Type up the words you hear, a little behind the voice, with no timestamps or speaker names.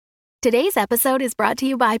Today's episode is brought to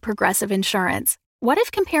you by Progressive Insurance. What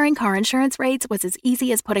if comparing car insurance rates was as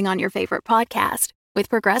easy as putting on your favorite podcast? With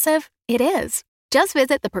Progressive, it is. Just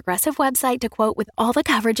visit the Progressive website to quote with all the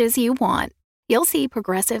coverages you want. You'll see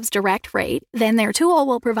Progressive's direct rate, then their tool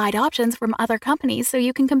will provide options from other companies so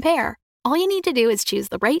you can compare. All you need to do is choose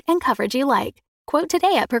the rate and coverage you like. Quote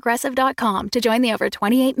today at Progressive.com to join the over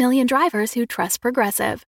 28 million drivers who trust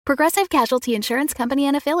Progressive. Progressive Casualty Insurance Company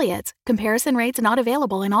and Affiliates. Comparison rates not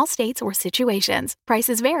available in all states or situations.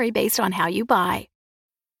 Prices vary based on how you buy.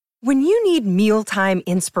 When you need mealtime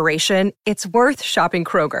inspiration, it's worth shopping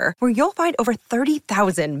Kroger, where you'll find over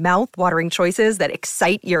 30,000 mouth-watering choices that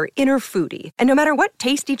excite your inner foodie. And no matter what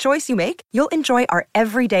tasty choice you make, you'll enjoy our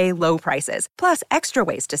everyday low prices, plus extra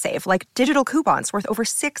ways to save, like digital coupons worth over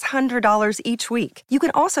 $600 each week. You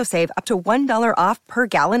can also save up to $1 off per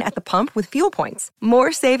gallon at the pump with fuel points.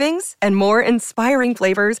 More savings and more inspiring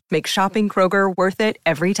flavors make shopping Kroger worth it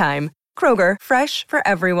every time. Kroger, fresh for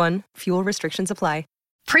everyone. Fuel restrictions apply.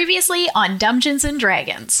 Previously on Dungeons &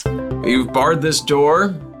 Dragons. You've barred this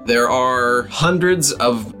door. There are hundreds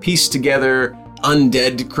of pieced together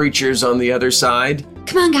undead creatures on the other side.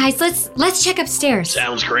 Come on, guys, let's check upstairs.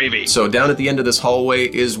 Sounds gravy. So down at the end of this hallway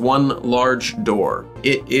is one large door.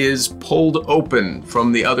 It is pulled open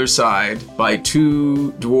from the other side by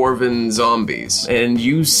two dwarven zombies. And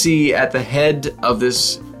you see at the head of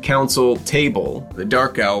this council table, the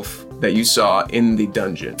dark elf that you saw in the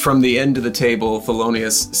dungeon. From the end of the table,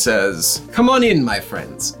 Thelonious says, "Come on in, my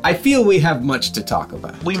friends. I feel we have much to talk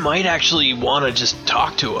about. We might actually want to just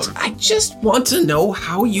talk to him. I just want to know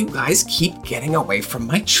how you guys keep getting away from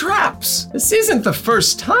my traps. This isn't the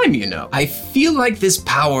first time, you know. I feel like this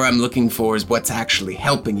power I'm looking for is what's actually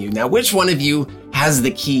helping you. Now, which one of you has the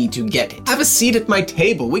key to get it? Have a seat at my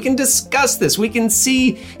table. We can discuss this. We can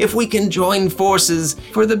see if we can join forces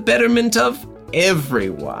for the betterment of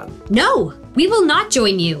everyone." No, we will not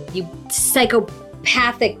join you, you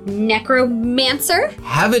psychopathic necromancer.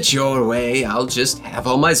 Have it your way. I'll just have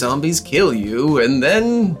all my zombies kill you, and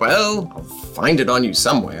then, well, I'll find it on you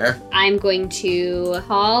somewhere. I'm going to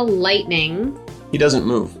call lightning. He doesn't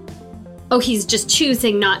move. Oh, he's just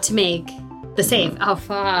choosing not to make the save. Oh,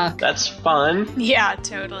 fuck. That's fun. Yeah,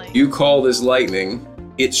 totally. You call this lightning.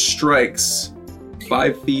 It strikes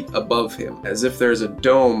 5 feet above him, as if there's a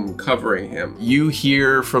dome covering him. You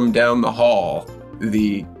hear from down the hall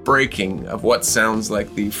the breaking of what sounds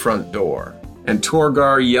like the front door. And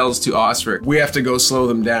Torgar yells to Osric, "We have to go slow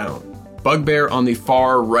them down." Bugbear on the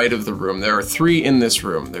far right of the room. There are 3 in this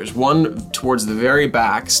room. There's one towards the very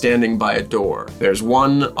back, standing by a door. There's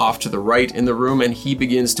one off to the right in the room, and he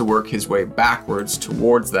begins to work his way backwards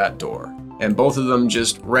towards that door. And both of them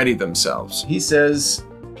just ready themselves. He says,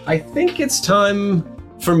 "I think it's time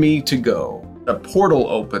for me to go." A portal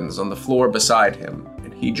opens on the floor beside him,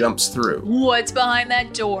 and he jumps through. What's behind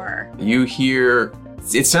that door? You hear,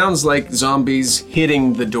 it sounds like zombies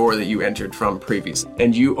hitting the door that you entered from previously.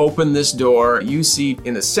 And you open this door, you see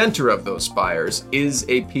in the center of those spires is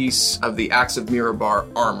a piece of the Axe of Mirabar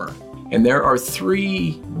armor. And there are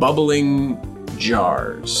 3 bubbling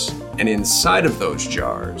jars. And inside of those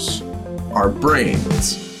jars are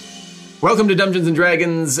brains. Welcome to Dungeons &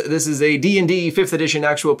 Dragons. This is a D&D 5th edition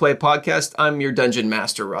actual play podcast. I'm your Dungeon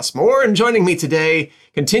Master, Russ Moore, and joining me today,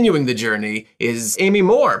 continuing the journey, is Amy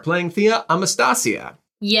Moore, playing Thea Amastasia.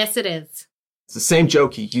 Yes, it is. It's the same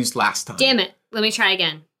joke you used last time. Damn it. Let me try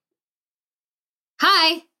again.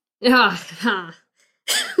 Hi. Oh,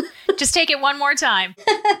 Just take it one more time.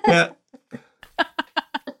 Yeah.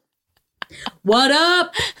 What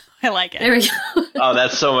up? I like it. There we go. Oh,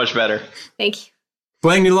 that's so much better. Thank you.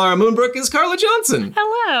 Playing Nulara Moonbrook is Carla Johnson.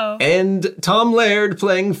 Hello. And Tom Laird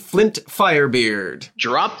playing Flint Firebeard.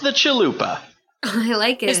 Drop the chalupa. I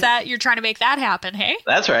like it. Is that, you're trying to make that happen, hey?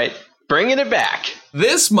 That's right. Bringing it back.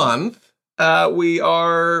 This month, we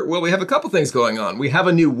have a couple things going on. We have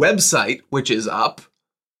a new website, which is up.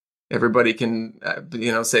 Everybody can,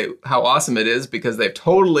 say how awesome it is because they've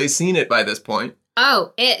totally seen it by this point.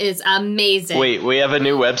 Oh, it is amazing. Wait, we have a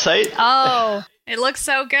new website? Oh, it looks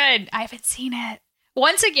so good. I haven't seen it.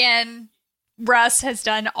 Once again, Russ has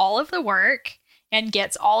done all of the work and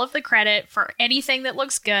gets all of the credit for anything that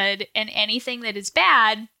looks good, and anything that is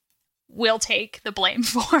bad, we'll take the blame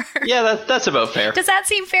for. Yeah, that's about fair. Does that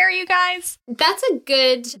seem fair, you guys? That's a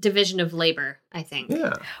good division of labor, I think.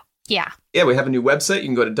 Yeah. Yeah, we have a new website. You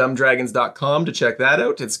can go to dumbdragons.com to check that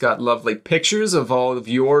out. It's got lovely pictures of all of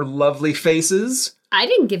your lovely faces. I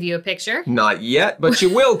didn't give you a picture. Not yet, but you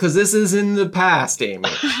will, because this is in the past, Amy.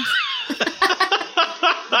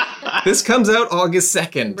 This comes out August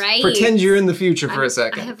 2nd. Right. Pretend you're in the future for a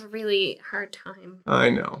second. I have a really hard time. I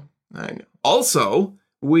know. Also,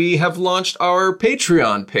 we have launched our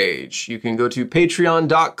Patreon page. You can go to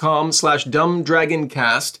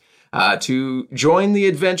patreon.com/dumbdragoncast to join the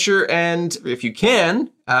adventure, and if you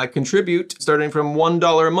can, contribute starting from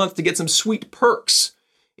 $1 a month to get some sweet perks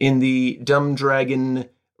in the Dumb Dragon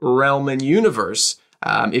realm and universe.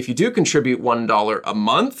 If you do contribute $1 a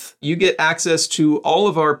month, you get access to all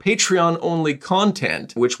of our Patreon-only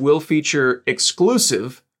content, which will feature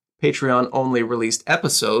exclusive Patreon-only released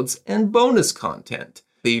episodes and bonus content.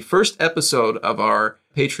 The first episode of our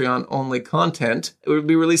Patreon-only content will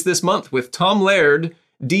be released this month with Tom Laird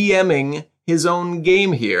DMing his own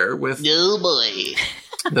game here with the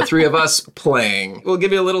three of us playing. We'll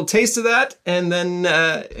give you a little taste of that, and then,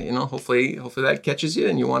 hopefully that catches you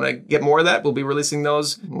and you want to get more of that. We'll be releasing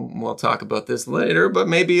those. We'll talk about this later, but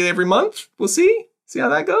maybe every month. We'll see. See how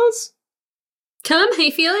that goes. Tom, how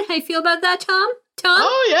you feeling? How you feel about that, Tom? Tom?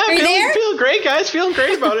 Oh, yeah. Are you there? Feeling great, guys. Feeling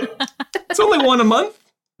great about it. It's only one a month.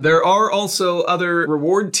 There are also other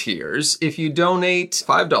reward tiers. If you donate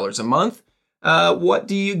 $5 a month, what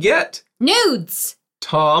do you get? Nudes.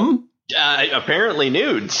 Tom? Apparently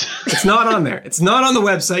nudes. It's not on there. It's not on the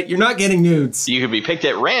website. You're not getting nudes. You could be picked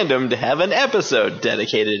at random to have an episode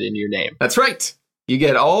dedicated in your name. That's right. You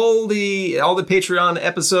get all the Patreon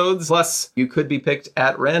episodes, plus you could be picked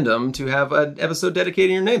at random to have an episode dedicated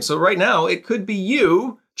in your name. So right now, it could be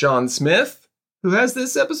you, John Smith, who has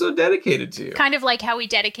this episode dedicated to you. Kind of like how we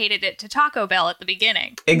dedicated it to Taco Bell at the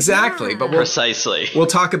beginning. Exactly. But Precisely. We'll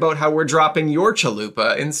talk about how we're dropping your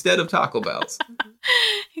chalupa instead of Taco Bell's.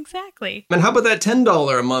 Exactly. And how about that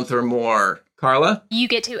 $10 a month or more, Carla? You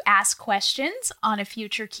get to ask questions on a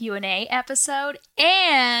future Q&A episode,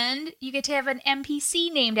 and you get to have an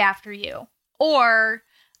NPC named after you, or,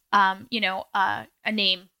 a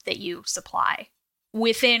name that you supply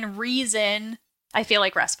within reason. I feel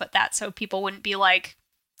like Russ put that so people wouldn't be like,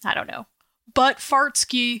 I don't know, Butt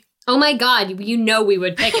Fartsky. Oh my God, we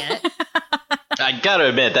would pick it. I gotta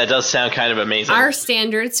admit, that does sound kind of amazing. Our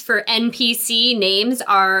standards for NPC names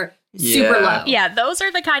are super low. Yeah, those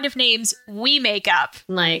are the kind of names we make up.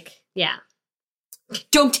 Like, yeah.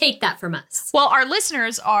 Don't take that from us. Well, our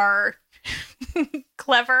listeners are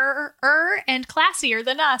cleverer and classier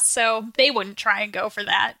than us, so they wouldn't try and go for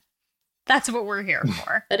that. That's what we're here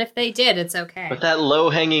for. But if they did, it's okay. But that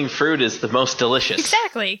low-hanging fruit is the most delicious.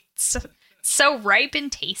 Exactly. So ripe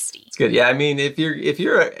and tasty. It's good. Yeah, I mean, if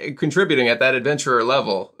you're contributing at that adventurer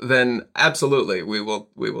level, then absolutely we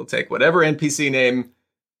will take whatever NPC name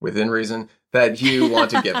within reason that you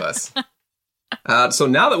want to give us. So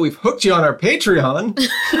now that we've hooked you on our Patreon,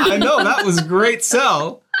 I know that was a great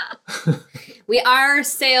sell. We are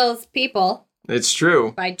salespeople. It's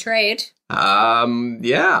true. By trade.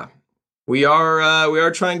 Yeah. We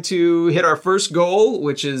are trying to hit our first goal,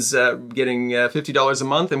 which is getting $50 a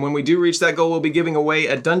month. And when we do reach that goal, we'll be giving away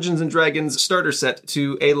a Dungeons & Dragons starter set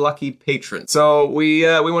to a lucky patron. So we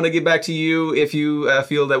want to give back to you if you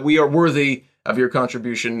feel that we are worthy of your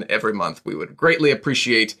contribution every month. We would greatly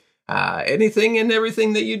appreciate anything and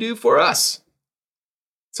everything that you do for us.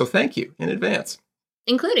 So thank you in advance.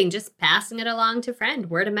 Including just passing it along to friend,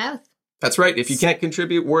 word of mouth. That's right. If you can't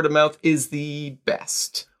contribute, word of mouth is the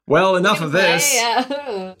best. Well, enough of this.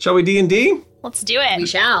 Shall we D&D? Let's do it. We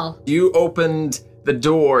shall. You opened the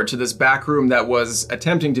door to this back room that was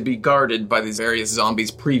attempting to be guarded by these various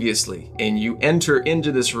zombies previously. And you enter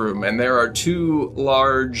into this room, and there are two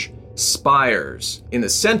large spires. In the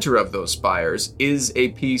center of those spires is a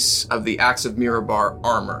piece of the Axe of Mirabar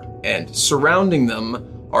armor. And surrounding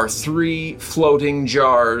them are three floating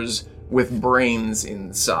jars with brains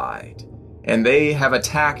inside. And they have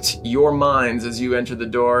attacked your minds as you enter the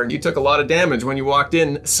door. You took a lot of damage when you walked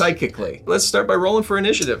in psychically. Let's start by rolling for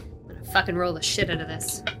initiative. I'm gonna fucking roll the shit out of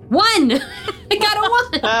this. 1! I got a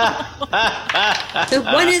 1! So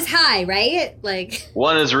 1 is high, right?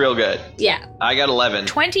 1 is real good. Yeah. I got 11.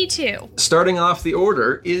 22. Starting off the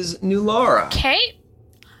order is Nulara. Okay.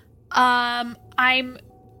 I'm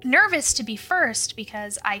nervous to be first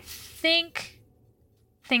because I think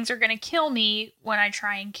things are going to kill me when I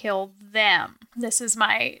try and kill them. This is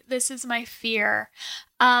my fear.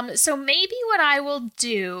 So maybe what I will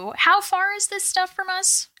do, how far is this stuff from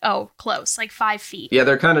us? Oh, close, like 5 feet. Yeah,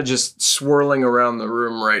 they're kind of just swirling around the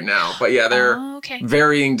room right now. But yeah, they're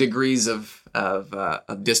varying degrees of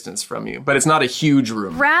distance from you. But it's not a huge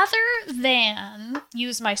room. Rather than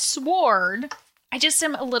use my sword, I just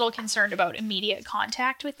am a little concerned about immediate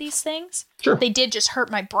contact with these things. Sure. They did just hurt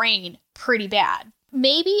my brain pretty bad.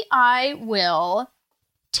 Maybe I will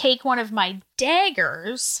take one of my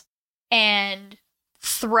daggers and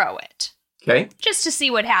throw it. Okay. Just to see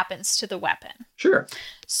what happens to the weapon. Sure.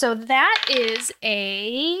 So that is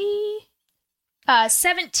a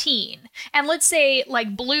 17. And let's say,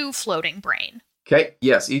 like, blue floating brain. Okay,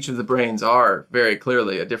 yes, each of the brains are very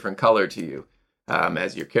clearly a different color to you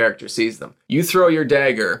as your character sees them. You throw your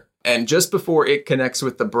dagger, and just before it connects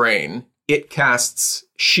with the brain, it casts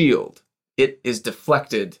shield. It is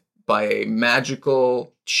deflected by a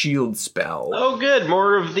magical shield spell. Oh, good.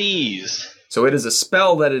 More of these. So it is a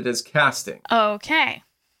spell that it is casting. Okay.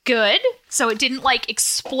 Good. So it didn't, like,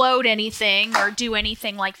 explode anything or do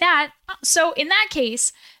anything like that. So in that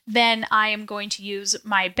case, then I am going to use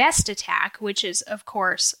my best attack, which is, of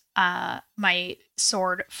course, my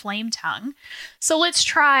sword Flame Tongue. So let's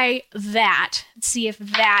try that. See if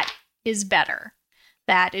that is better.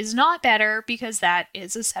 That is not better because that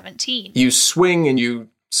is a 17. You swing and you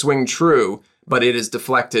swing true, but it is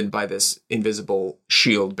deflected by this invisible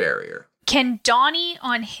shield barrier. Can Donnie,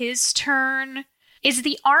 on his turn, is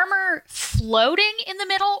the armor floating in the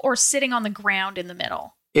middle or sitting on the ground in the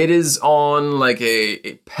middle? It is on like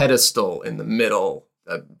a pedestal in the middle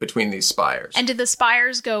between these spires. And do the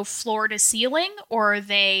spires go floor to ceiling, or are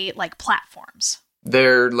they like platforms?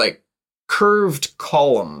 They're like curved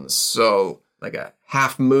columns, so like a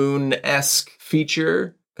half moon-esque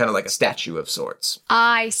feature, kind of like a statue of sorts.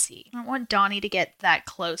 I see. I don't want Donnie to get that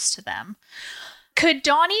close to them. Could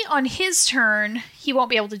Donnie, on his turn, he won't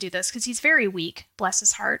be able to do this because he's very weak, bless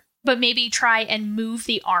his heart, but maybe try and move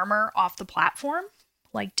the armor off the platform?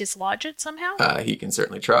 Like dislodge it somehow? He can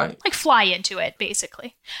certainly try. Like fly into it,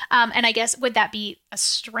 basically. And I guess, would that be a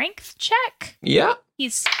strength check? Yeah.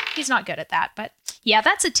 He's not good at that, but yeah,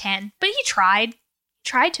 that's a 10. But he tried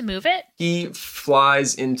to move it. He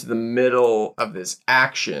flies into the middle of this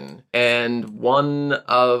action, and one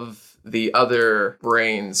of the other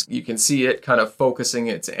brains, you can see it kind of focusing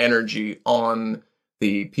its energy on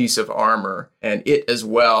the piece of armor, and it as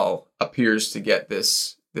well appears to get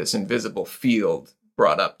this invisible field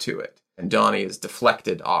brought up to it. And Donnie is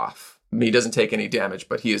deflected off. He doesn't take any damage,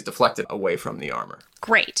 but he is deflected away from the armor.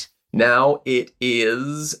 Great. Now it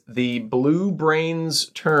is the blue brain's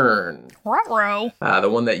turn. Ruh-roh. The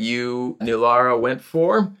one that you, Nulara, went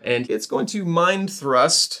for. And it's going to mind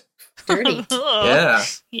thrust. Dirty. Yeah.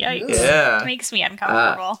 Yikes. Yeah. Makes me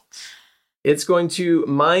uncomfortable. It's going to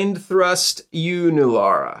mind thrust you,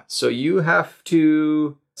 Nulara. So you have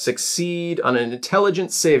to succeed on an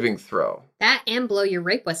intelligence saving throw. That and blow your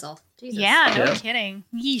rape whistle. Jesus. Yeah, no Yeah. kidding.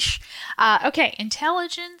 Yeesh. Okay,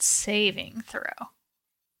 intelligence saving throw.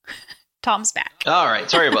 Tom's back. All right.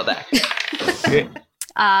 Sorry about that. Okay.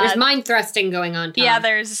 There's mind thrusting going on, Tom. Yeah,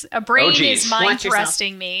 there's a brain Oh, geez. is mind Watch yourself.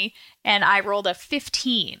 thrusting me, and I rolled a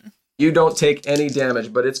 15. You don't take any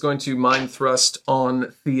damage, but it's going to mind thrust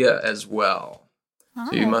on Thea as well.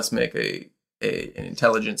 So you must make an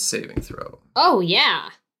intelligence saving throw. Oh, yeah.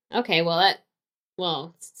 Okay,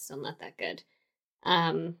 it's still not that good.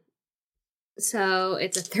 So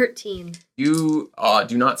it's a 13. You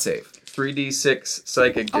do not save. 3d6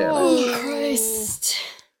 psychic damage. Oh, Christ.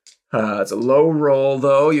 It's a low roll,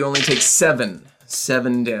 though. You only take 7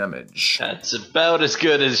 damage. That's about as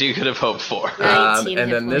good as you could have hoped for. 19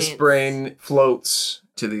 And hit then this points. brain floats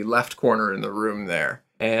to the left corner in the room there.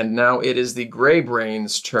 And now it is the gray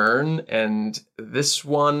brain's turn, and this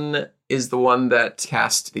one is the one that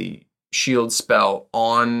cast the shield spell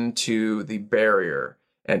onto the barrier.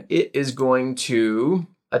 And it is going to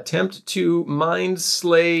attempt to mind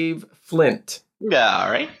slave Flint. All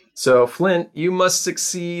right. So, Flint, you must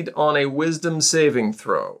succeed on a wisdom saving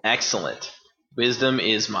throw. Excellent. Wisdom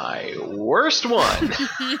is my worst one.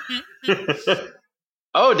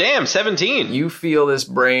 Oh, damn, 17. You feel this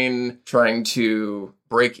brain trying to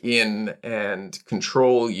break in and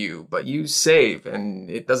control you, but you save, and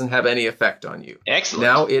it doesn't have any effect on you. Excellent.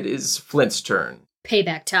 Now it is Flint's turn.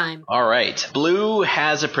 Payback time. All right. Blue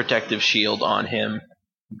has a protective shield on him.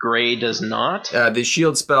 Gray does not. The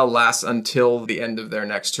shield spell lasts until the end of their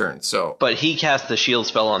next turn, so But he cast the shield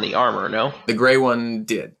spell on the armor, no? the gray one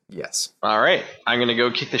did, yes. All right. I'm going to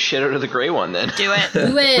go kick the shit out of the gray one then. Do it.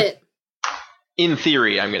 Do it. In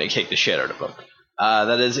theory, I'm going to kick the shit out of him.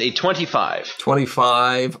 That is a 25.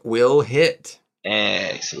 25 will hit.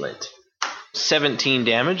 Excellent. 17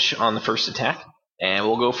 damage on the first attack. And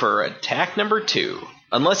we'll go for attack number 2.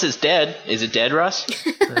 Unless it's dead. Is it dead, Russ?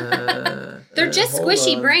 They're just hold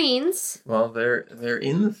squishy on. brains. Well, they're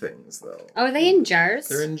in things, though. Oh, are they in jars?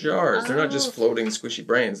 They're in jars. They're not just Oh. floating squishy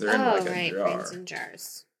brains. They're in like a right. jar. Brains in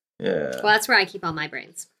jars. Yeah, Well, that's where I keep all my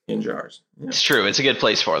brains. in jars. Yeah. It's true. It's a good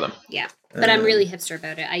place for them. Yeah. But I'm really hipster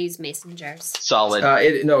about it. I use mason jars. Solid.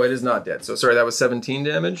 No, it is not dead. So sorry, that was 17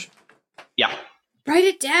 damage. Yeah. Write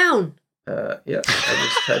it down. Yeah, I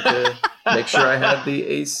just had to make sure I had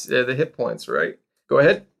the hit points right. Go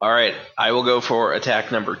ahead. All right. I will go for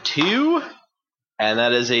attack number 2. And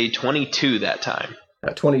that is a 22 that time.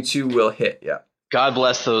 22 will hit, yeah. God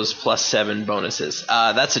bless those +7 bonuses.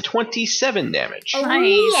 That's a 27 damage. Oh,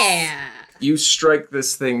 Nice. yeah. You strike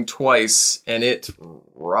this thing twice, and it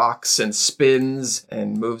rocks and spins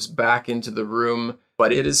and moves back into the room,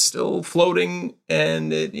 but it is still floating,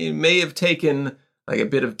 and it may have taken like a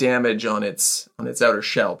bit of damage on its outer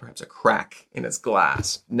shell, perhaps a crack in its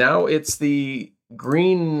glass. Now it's the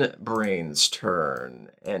green brain's turn,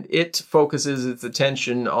 and it focuses its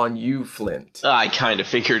attention on you, Flint. I kind of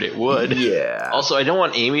figured it would. Yeah. Also, I don't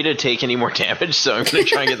want Amy to take any more damage, so I'm going to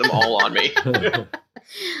try and get them all on me.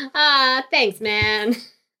 Thanks, man.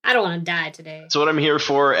 I don't want to die today. That's what I'm here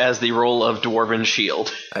for as the role of Dwarven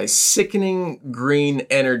Shield. A sickening green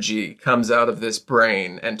energy comes out of this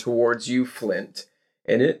brain and towards you, Flint.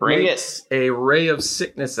 And it makes a Ray of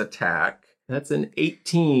Sickness attack. That's an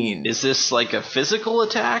 18. Is this like a physical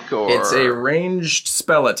attack, or...? It's a ranged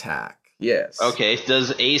spell attack, yes. Okay,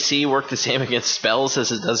 does AC work the same against spells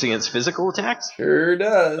as it does against physical attacks? Sure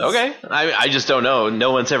does. Okay, I just don't know.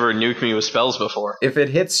 No one's ever nuked me with spells before. If it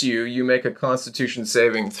hits you, you make a Constitution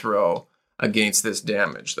saving throw against this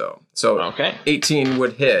damage, though. So Okay. 18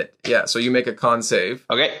 would hit. Yeah, so you make a con save.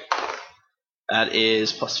 Okay. That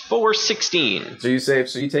is +4, 16. So you save,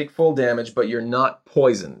 so you take full damage, but you're not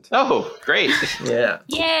poisoned. Oh, great. Yeah.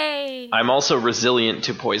 Yay! I'm also resilient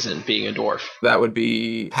to poison, being a dwarf. That would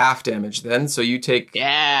be half damage then. So you take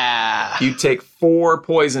Yeah! you take 4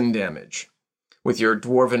 poison damage with your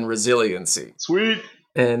dwarven resiliency. Sweet!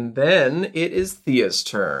 And then it is Thea's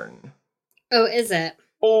turn. Oh, is it?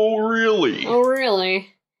 Oh, really? Oh,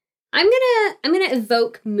 really? I'm gonna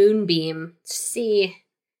evoke Moonbeam to see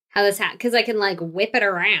how this happens, because I can like whip it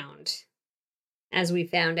around, as we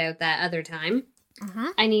found out that other time. Mm-hmm.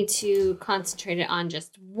 I need to concentrate it on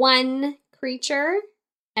just one creature,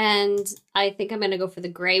 and I think I'm gonna go for the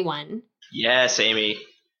gray one. Yes, Amy.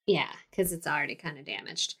 Yeah, because it's already kind of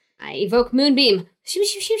damaged. I evoke Moonbeam. Shoo,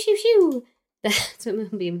 shoo, shoo, shoo, shoo. That's what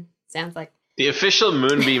Moonbeam sounds like. The official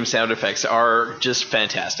Moonbeam sound effects are just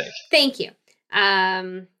fantastic. Thank you.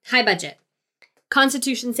 High budget.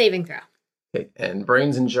 Constitution saving throw. Okay, and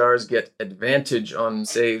brains and jars get advantage on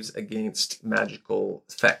saves against magical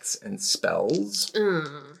effects and spells.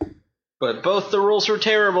 But both the rules were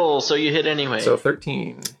terrible, so you hit anyway. So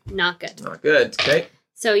 13. Not good. Not good. Okay.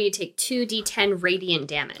 So you take 2d10 radiant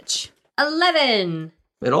damage. 11!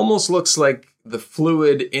 It almost looks like the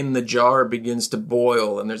fluid in the jar begins to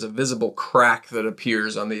boil, and there's a visible crack that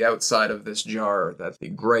appears on the outside of this jar that the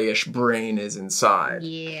grayish brain is inside.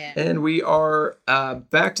 Yeah. And we are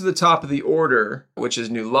back to the top of the order, which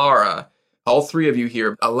is Nulara. All three of you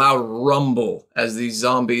hear a loud rumble as these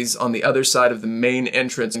zombies on the other side of the main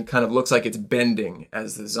entrance, and kind of looks like it's bending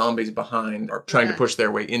as the zombies behind are trying to push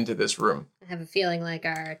their way into this room. I have a feeling like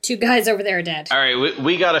our two guys over there are dead. All right,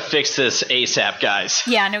 we gotta fix this ASAP, guys.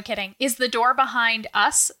 Yeah, no kidding. Is the door behind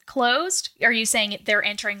us closed? Are you saying they're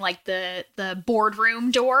entering like the boardroom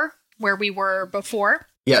door where we were before?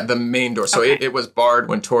 Yeah, the main door. So Okay. it was barred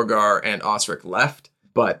when Torgar and Osric left.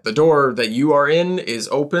 But the door that you are in is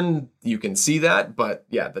open. You can see that. But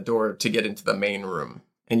yeah, the door to get into the main room.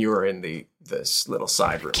 And you are in this little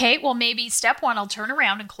side room. Okay, well, maybe step one, I'll turn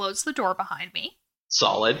around and close the door behind me.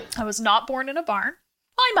 Solid. I was not born in a barn.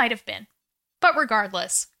 I might have been. But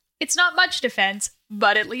regardless, it's not much defense,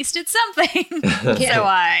 but at least it's something. So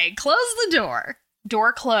I close the door.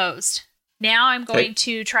 Door closed. Now I'm going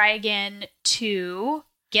to try again to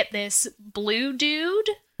get this blue dude.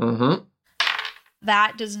 Mm-hmm.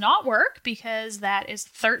 That does not work because that is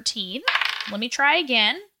 13. Let me try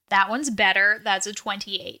again. That one's better. That's a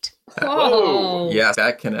 28. Whoa. Yeah,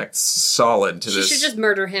 that connects solid to She this. should just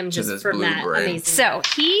murder him just this from blue that. brain. Amazing. So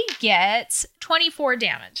he gets 24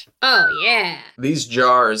 damage. Oh, yeah. These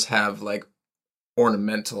jars have like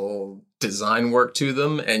ornamental design work to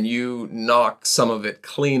them, and you knock some of it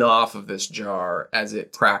clean off of this jar as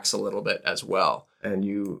it cracks a little bit as well. And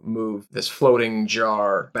you move this floating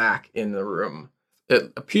jar back in the room.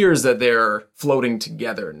 It appears that they're floating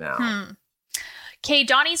together now. Okay,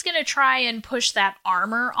 Donnie's going to try and push that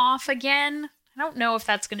armor off again. I don't know if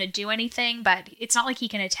that's going to do anything, but it's not like he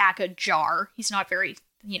can attack a jar. He's not very,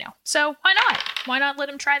 So why not? Why not let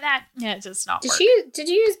him try that? Yeah, it does not work. Did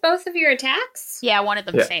you use both of your attacks? Yeah, one of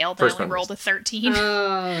them Yeah, failed. I first only one rolled a 13.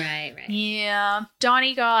 Oh, right. Yeah.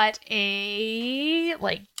 Donnie got a,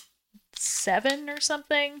 7 or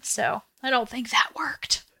something, so I don't think that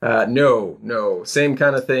worked. No. Same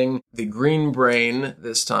kind of thing. The green brain,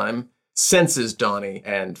 this time, senses Donnie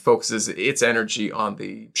and focuses its energy on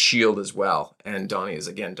the shield as well. And Donnie is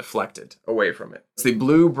again deflected away from it. It's the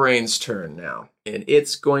blue brain's turn now. And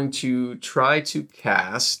it's going to try to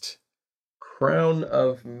cast Crown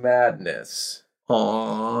of Madness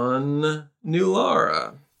on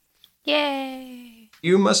Nulara. Yay.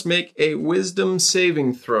 You must make a wisdom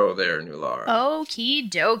saving throw there, Nulara. Okie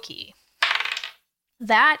dokie.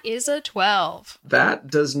 That is a 12.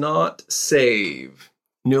 That does not save.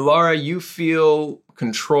 Nulara, you feel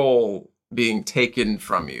control being taken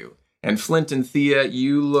from you. And Flint and Thea,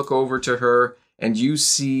 you look over to her and you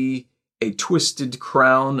see a twisted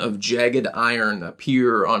crown of jagged iron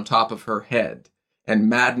appear on top of her head. And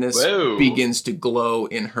madness begins to glow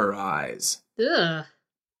in her eyes. Ugh.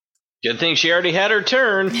 Good thing she already had her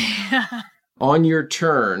turn. On your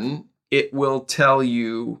turn, it will tell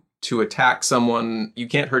you to attack someone. You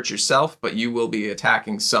can't hurt yourself, but you will be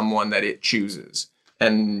attacking someone that it chooses.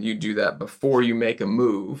 And you do that before you make a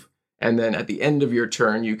move. And then at the end of your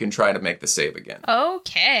turn, you can try to make the save again.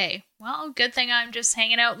 Okay. Well, good thing I'm just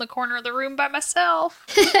hanging out in the corner of the room by myself.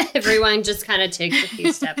 Everyone just kind of takes a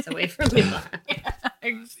few steps away from Nulara. Yeah,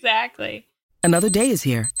 exactly. Another day is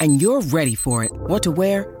here, and you're ready for it. What to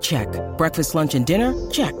wear? Check. Breakfast, lunch, and dinner?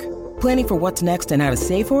 Check. Planning for what's next and how to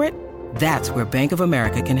save for it? That's where Bank of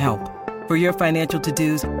America can help. For your financial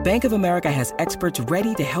to-dos, Bank of America has experts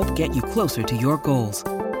ready to help get you closer to your goals.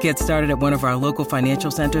 Get started at one of our local financial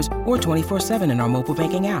centers or 24/7 in our mobile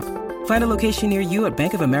banking app. Find a location near you at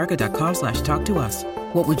bankofamerica.com/talktous.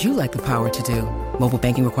 What would you like the power to do? Mobile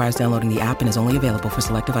banking requires downloading the app and is only available for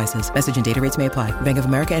select devices. Message and data rates may apply. Bank of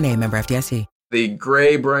America N.A., member FDIC. The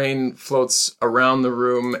gray brain floats around the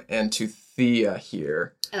room and to Thea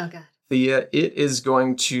here. Oh, God. Thea, it is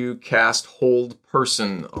going to cast Hold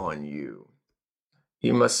Person on you.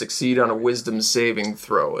 You must succeed on a wisdom saving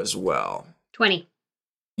throw as well. 20.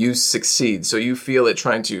 You succeed, so you feel it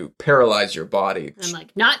trying to paralyze your body. I'm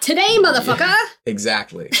like, not today, motherfucker! Yeah,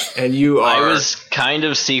 exactly. And you are... I was kind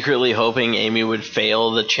of secretly hoping Amy would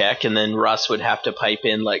fail the check, and then Russ would have to pipe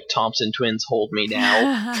in like Thompson Twins Hold Me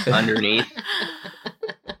Now underneath.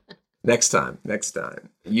 Next time.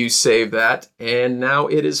 You save that, and now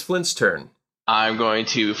it is Flint's turn. I'm going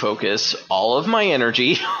to focus all of my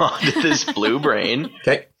energy onto this blue brain.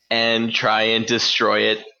 Okay. And try and destroy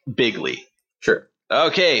it bigly. Sure.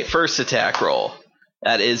 Okay, first attack roll.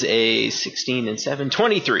 That is a 16 and 7,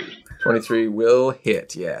 23. 23 will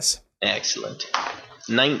hit, yes. Excellent.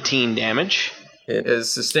 19 damage. It is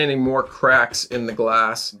sustaining more cracks in the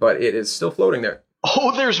glass, but it is still floating there.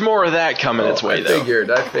 Oh, there's more of that coming its way, though. I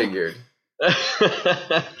figured.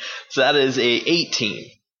 So that is a 18.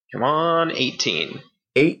 Come on, 18.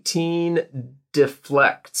 18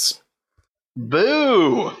 deflects.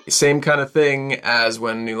 Boo! Same kind of thing as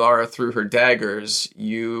when Nulara threw her daggers.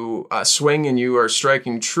 You swing and you are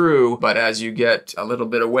striking true, but as you get a little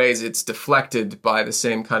bit of ways, it's deflected by the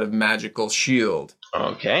same kind of magical shield.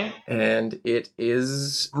 Okay. And it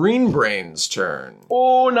is Greenbrain's turn.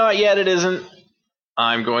 Oh, not yet, it isn't.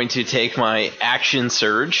 I'm going to take my action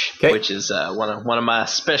surge, which is one of my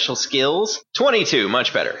special skills. 22,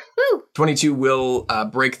 much better. Woo! 22 will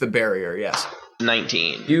break the barrier, yes.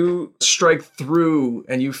 19. You strike through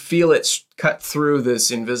and you feel it cut through this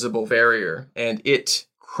invisible barrier, and it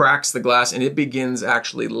cracks the glass and it begins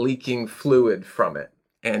actually leaking fluid from it.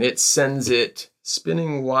 And it sends it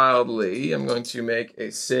spinning wildly. I'm going to make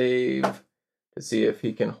a save to see if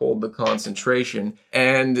he can hold the concentration.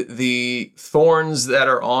 And the thorns that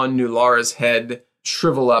are on Nulara's head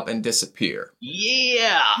shrivel up and disappear.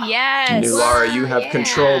 Yeah! Yes! Nulara, you have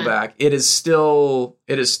control back. It is still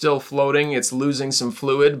floating. It's losing some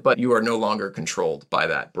fluid, but you are no longer controlled by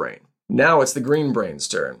that brain. Now it's the green brain's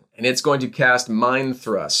turn, and it's going to cast Mind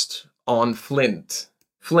Thrust on Flint.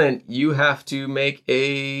 Flint, you have to make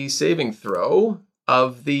a saving throw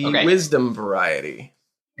of the wisdom variety.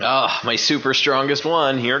 Oh, my super strongest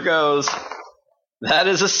one. Here goes. That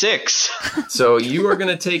is a 6. So you are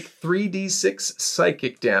going to take 3d6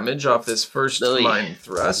 psychic damage off this first Mind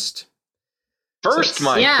Thrust. First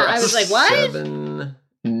Mind Thrust? Yeah, I was like, what? 7,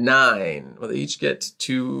 9. Well, they each get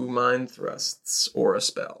 2 Mind Thrusts or a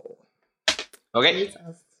spell. Okay.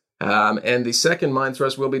 And the second Mind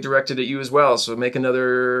Thrust will be directed at you as well, so make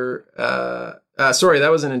another... sorry,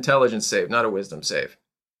 that was an intelligence save, not a wisdom save.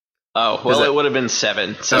 Oh, well, it would have been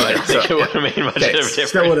 7, so I don't think it would have made much of a difference.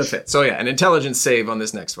 Still would have fit. So yeah, an intelligence save on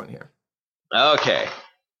this next one here. Okay.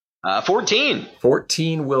 14.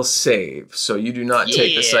 14 will save, so you do not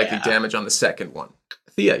take the psychic damage on the second one.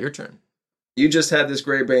 Thea, your turn. You just had this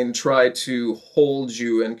Grey Bane try to hold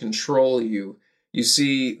you and control you. You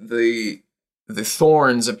see the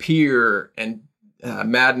thorns appear and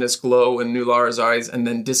madness glow in Nulara's eyes and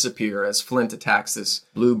then disappear as Flint attacks this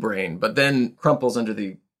blue brain, but then crumples under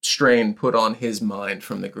the strain put on his mind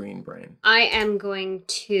from the green brain. I am going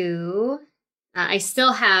to I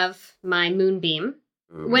still have my moonbeam.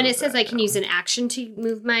 When it says I can use an an action to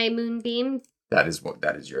move my moonbeam, that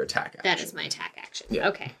is your attack action. that is my attack action. Yeah.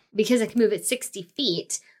 Okay. Because I can move it 60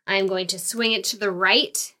 feet, I'm going to swing it to the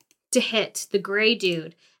right to hit the gray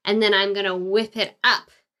dude, and then I'm going to whip it up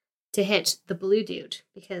to hit the blue dude,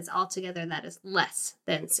 because altogether that is less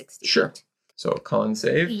than 60 Sure. feet. So a con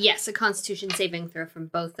save. Yes, a constitution saving throw from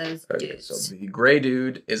both those Okay, dudes. so the gray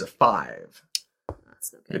dude is a 5.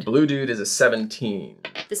 That's no The good. blue dude is a 17.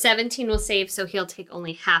 The 17 will save, so he'll take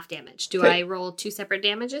only half damage. Do Okay. I roll 2 separate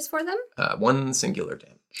damages for them? 1 singular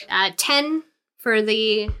damage. 10 for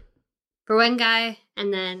one guy,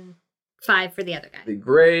 and then 5 for the other guy. The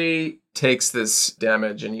gray takes this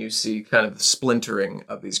damage, and you see kind of the splintering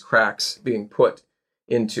of these cracks being put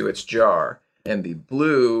into its jar. And the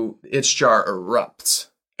blue, its jar erupts,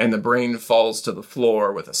 and the brain falls to the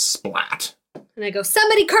floor with a splat. And I go,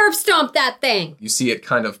 somebody curb stomp that thing! You see it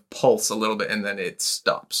kind of pulse a little bit, and then it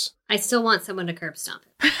stops. I still want someone to curb stomp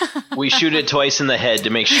it. We shoot it twice in the head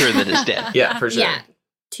to make sure that it's dead. Yeah, for sure. Yeah,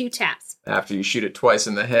 2 taps. After you shoot it twice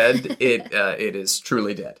in the head, it is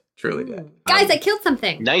truly dead. Truly dead. Guys, I killed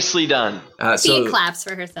something! Nicely done. Fee claps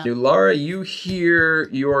for herself. Lara, you hear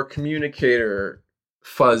your communicator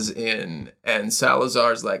fuzz in, and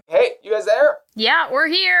Salazar's like, "Hey, you guys there? Yeah, we're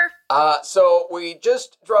here. So we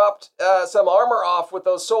just dropped some armor off with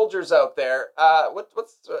those soldiers out there.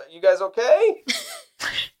 What's you guys okay?"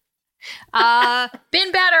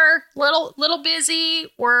 Been better. Little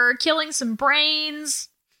busy. We're killing some brains.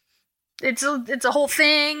 It's a whole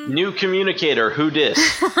thing. New communicator, who dis?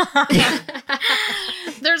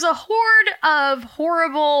 There's a horde of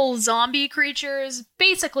horrible zombie creatures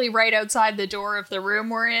basically right outside the door of the room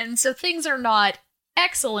we're in, so things are not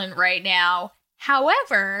excellent right now.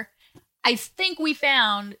 However, I think we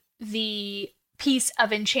found the piece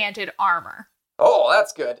of enchanted armor. Oh,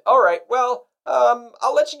 that's good. All right, well,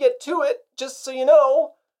 I'll let you get to it. Just so you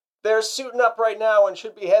know, they're suiting up right now and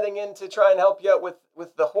should be heading in to try and help you out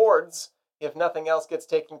with the hordes, if nothing else gets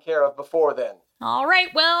taken care of before then. All right,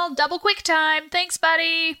 well, double quick time. Thanks,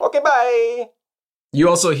 buddy. Okay, bye! You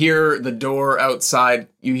also hear the door outside.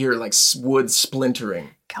 You hear like wood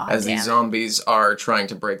splintering God as damn these it. zombies are trying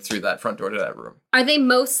to break through that front door to that room. Are they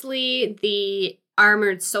mostly the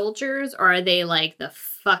armored soldiers, or are they like the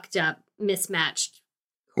fucked up, mismatched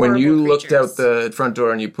When you horrible looked out creatures? the front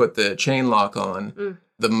door and you put the chain lock on,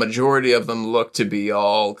 the majority of them look to be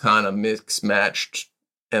all kind of mix-matched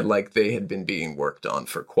and like they had been being worked on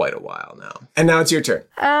for quite a while now. And now it's your turn.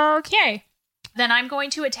 Okay. Then I'm going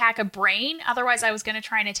to attack a brain. Otherwise, I was going to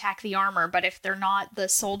try and attack the armor. But if they're not the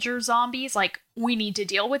soldier zombies, like, we need to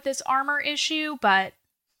deal with this armor issue. But,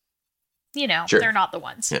 you know, Sure. they're not the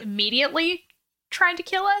ones immediately trying to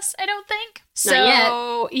kill us, I don't think.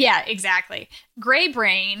 Not Yeah, exactly. Gray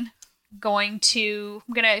brain, I'm going to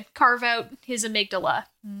carve out his amygdala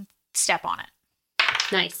and step on it.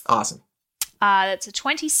 Nice. Awesome. That's a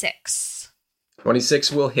 26.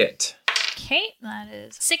 26 will hit. Okay, that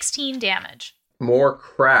is 16 damage. More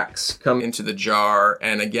cracks come into the jar,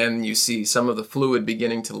 and again you see some of the fluid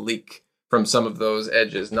beginning to leak from some of those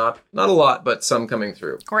edges. Not a lot, but some coming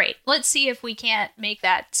through. Great. Let's see if we can't make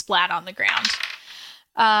that splat on the ground.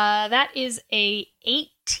 That is a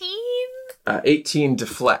 18 18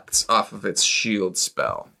 deflects off of its shield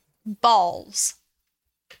spell. balls.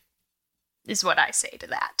 Is what I say to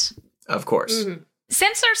that. Of course. Mm-hmm.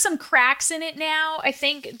 Since there's some cracks in it now, I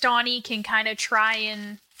think Donnie can kind of try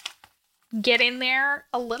and get in there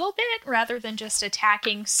a little bit rather than just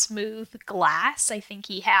attacking smooth glass. I think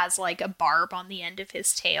he has like a barb on the end of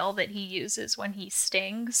his tail that he uses when he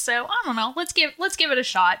stings. So I don't know. Let's give it a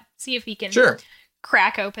shot. See if he can Sure.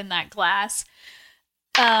 crack open that glass.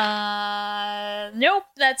 Nope,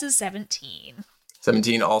 that's a 17.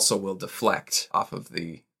 17 also will deflect off of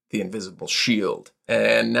the invisible shield.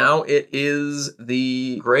 And now it is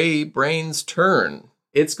the Gray Brain's turn.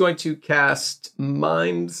 It's going to cast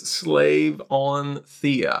Mind Slave on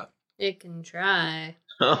Thea. It can try.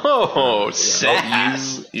 Oh,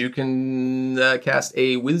 sass. You can cast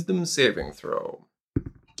a Wisdom saving throw.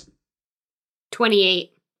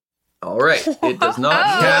 28. All right. It does not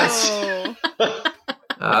cast.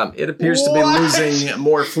 It appears to be losing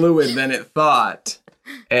more fluid than it thought.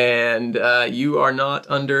 And you are not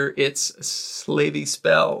under its slavey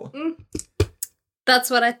spell. That's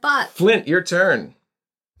what I thought. Flint, your turn.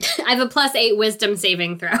 I have a +8 wisdom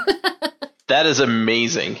saving throw. That is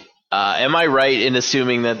amazing. Am I right in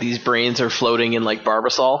assuming that these brains are floating in like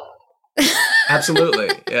Barbasol? Absolutely,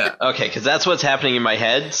 yeah. Okay, because that's what's happening in my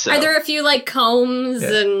head. So. Are there a few like combs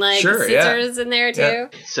Yeah. and like Sure, yeah. scissors in there too? Yeah.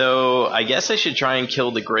 So I guess I should try and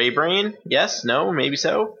kill the gray brain. Yes? No? Maybe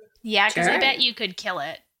so? Yeah, because I Sure. bet you could kill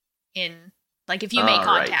it in, like, if you make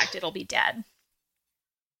All right. contact, it'll be dead.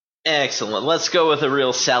 Excellent. Let's go with a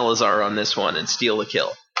real Salazar on this one and steal the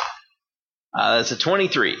kill. That's a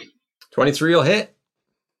 23. 23 will hit.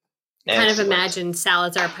 Kind of Excellent. imagine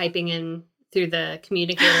Salazar piping in through the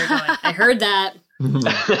communicator going, I heard that.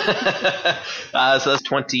 So that's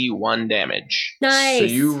 21 damage. Nice. So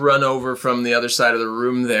you run over from the other side of the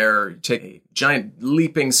room there, take a giant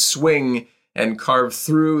leaping swing, and carve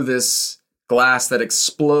through this glass that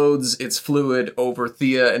explodes its fluid over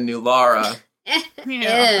Thea and Nulara.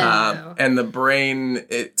 Yeah. Ew. And the brain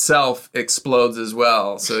itself explodes as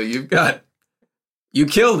well. So you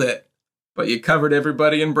killed it, but you covered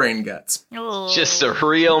everybody in brain guts. Ugh. Just a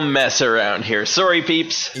real mess around here. Sorry,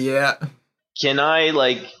 peeps. Yeah. Can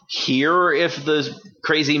I, hear if the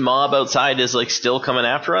crazy mob outside is, still coming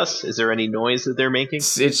after us? Is there any noise that they're making?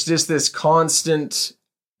 It's just this constant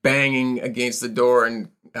banging against the door and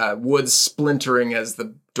wood splintering as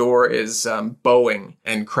the door is bowing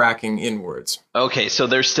and cracking inwards. Okay, so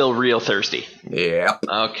they're still real thirsty. Yep.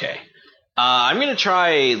 Okay. I'm going to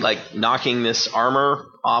try, knocking this armor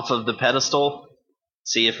off of the pedestal.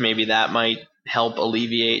 See if maybe that might help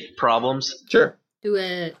alleviate problems. Sure. Do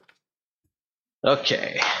it.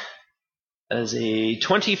 Okay. That is a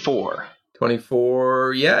 24.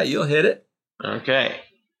 24, yeah, you'll hit it. Okay.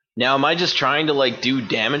 Now, am I just trying to, do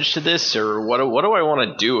damage to this, or what do I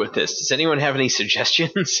want to do with this? Does anyone have any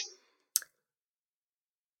suggestions?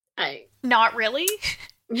 Not really.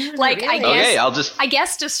 Like, I guess- Okay, I'll just... I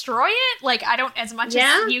guess destroy it. I don't, as much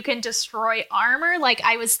Yeah. as you can destroy armor.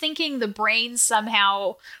 I was thinking the brains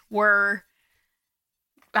somehow were,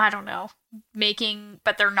 I don't know,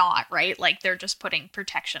 but they're not, right? They're just putting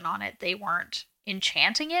protection on it. They weren't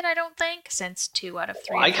enchanting it, I don't think, since 2 out of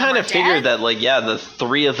 3 I kind of figured that, the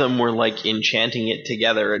 3 of them were, enchanting it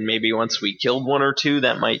together, and maybe once we killed 1 or 2,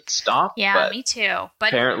 that might stop. Yeah, but me too. But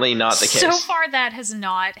apparently not the case. so far that has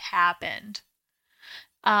not happened.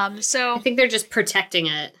 So I think they're just protecting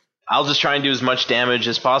it. I'll just try and do as much damage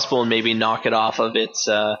as possible and maybe knock it off of its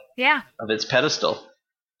yeah, pedestal.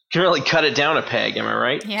 Can really cut it down a peg, am I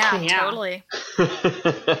right? yeah, Yeah. totally.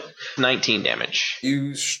 19 damage.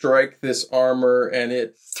 You strike this armor and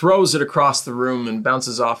it throws it across the room and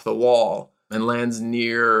bounces off the wall and lands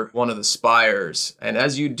near one of the spires. And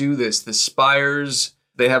as you do this, the spires,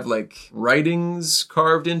 they have writings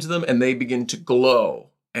carved into them and they begin to glow.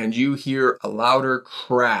 And you hear a louder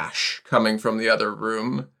crash coming from the other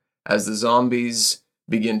room as the zombies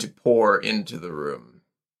begin to pour into the room.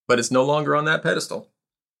 But it's no longer on that pedestal.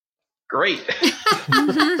 Great.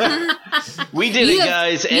 We did it,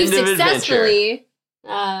 guys. End You of adventure. successfully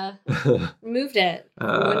moved it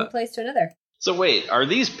from one place to another. So wait, are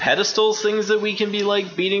these pedestals things that we can be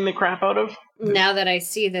beating the crap out of? Now that I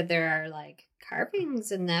see that there are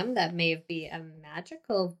carvings in them that may be a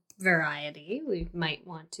magical variety, we might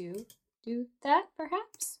want to do that,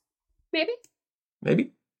 perhaps.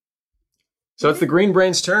 Maybe. So it's the Green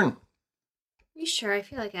Brain's turn. You sure? I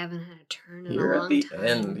feel like I haven't had a turn in You're a at long the time.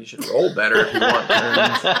 end. You should roll better if you want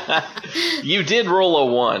turns. You did roll a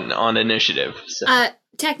 1 on initiative. So.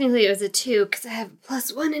 Technically it was a 2 because I have a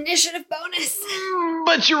 +1 initiative bonus.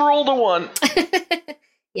 But you rolled a 1.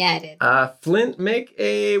 Yeah, I did. Flint, make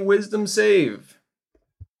a wisdom save.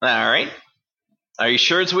 All right. Are you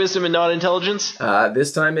sure it's wisdom and not intelligence?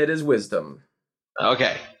 This time it is wisdom.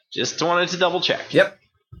 Okay. Just wanted to double check. Yep.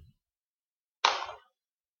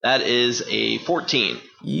 That is a 14.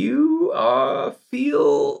 You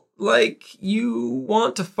feel like you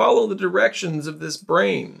want to follow the directions of this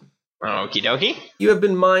brain. Okie dokie. You have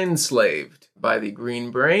been mind-slaved by the Green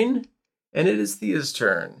Brain, and it is Thea's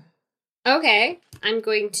turn. Okay, I'm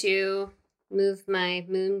going to move my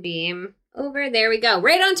moonbeam over. There we go.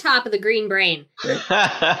 Right on top of the green brain.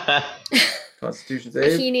 Constitution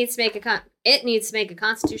save. It needs to make a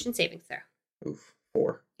Constitution saving throw. Oof,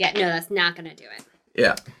 4. Yeah, no, that's not going to do it.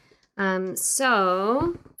 Yeah.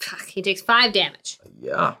 So he takes 5 damage.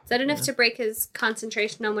 Yeah. Is that enough to break his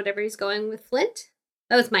concentration on whatever he's going with Flint?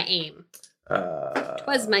 That was my aim.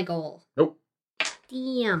 Was my goal. Nope.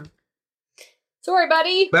 Damn. Sorry,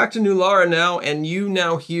 buddy. Back to Nulara now, and you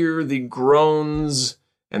now hear the groans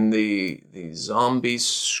and the zombie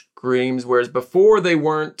screams, whereas before they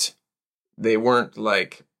weren't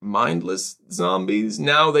mindless zombies.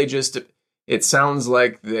 Now it sounds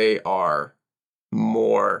like they are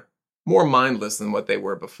more mindless than what they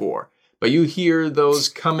were before. But you hear those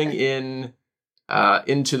coming in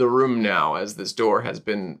into the room now as this door has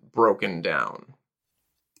been broken down.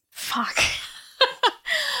 Fuck.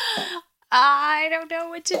 I don't know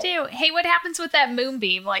what to do. Hey, what happens with that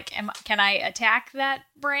moonbeam? Can I attack that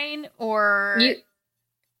brain or?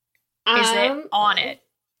 Is it on it?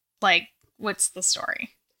 Like, what's the story?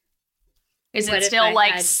 Is What it if still I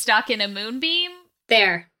like had- stuck in a moonbeam?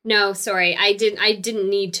 There. No, sorry. I didn't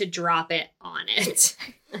need to drop it on it.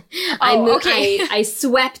 Okay. I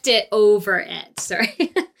swept it over it.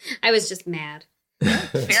 Sorry. I was just mad.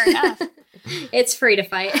 Fair enough. It's free to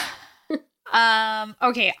fight.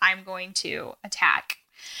 Okay, I'm going to attack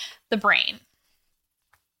the brain.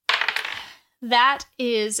 That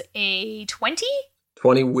is a 20.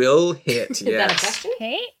 20 will hit, Is that a yes. question?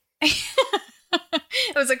 Okay.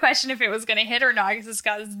 It was a question if it was going to hit or not because it's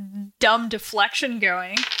got this dumb deflection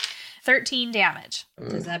going. 13 damage.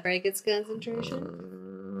 Does that break its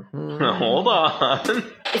concentration? Hold on.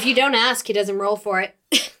 If you don't ask, he doesn't roll for it.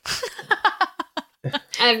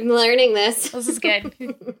 I'm learning this. This is good.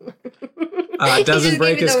 Doesn't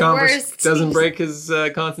break his worst. doesn't break his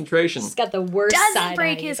concentration. He's got the worst Doesn't side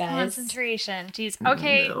break on you his guys. concentration. Jeez.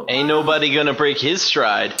 Okay. No. Ain't nobody gonna break his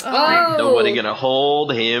stride. Oh, Nobody gonna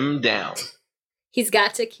hold him down. He's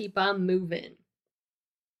got to keep on moving.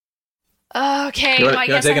 Okay. You well, I want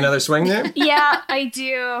to guess take I'm- another swing there? Yeah, I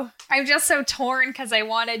do. I'm just so torn because I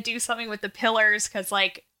want to do something with the pillars because,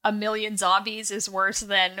 like, a million zombies is worse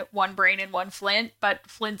than one brain and one Flint, but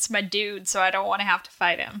Flint's my dude, so I don't want to have to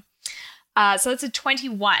fight him. So it's a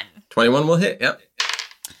 21. 21 will hit, yep.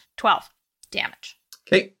 12 damage.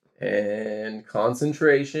 Okay. And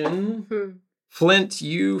concentration. Hmm. Flint,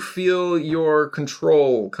 you feel your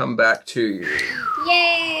control come back to you.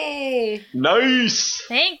 Yay! Nice.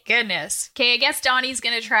 Thank goodness. Okay, I guess Donnie's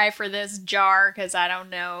going to try for this jar because I don't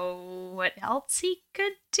know what else he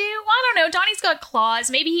could do. I don't know. Donnie's got claws.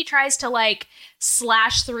 Maybe he tries to, like,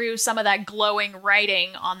 slash through some of that glowing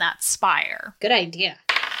writing on that spire. Good idea.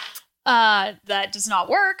 That does not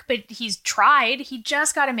work, but he's tried. He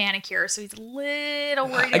just got a manicure, so he's a little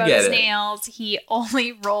worried I about get his it. nails. He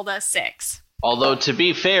only rolled a 6. Although, to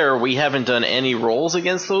be fair, we haven't done any rolls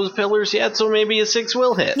against those pillars yet, so maybe a 6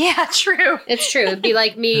 will hit. Yeah, true. It's true. It'd be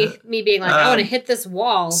like me being like, I want to hit this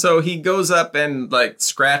wall. So he goes up and, like,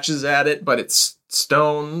 scratches at it, but it's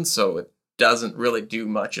stone, so it doesn't really do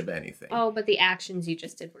much of anything. Oh, but the actions you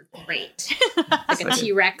just did were great. Like a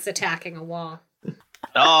T-Rex attacking a wall. Oh,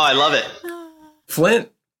 I love it.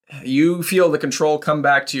 Flint, you feel the control come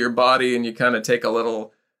back to your body, and you kind of take a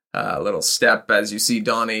little step as you see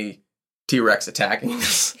Donnie T-Rex attacking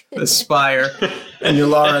the spire, and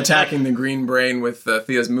Nulara attacking the green brain with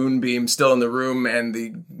Thea's moonbeam still in the room, and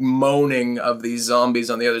the moaning of these zombies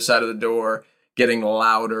on the other side of the door getting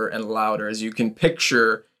louder and louder as you can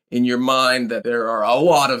picture in your mind that there are a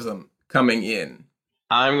lot of them coming in.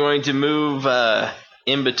 I'm going to move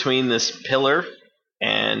in between this pillar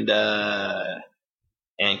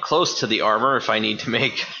and close to the armor if I need to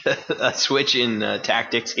make a switch in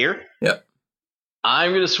tactics here. Yep.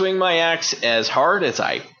 I'm going to swing my axe as hard as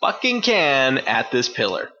I fucking can at this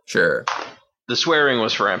pillar. Sure. The swearing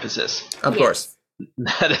was for emphasis. Of course.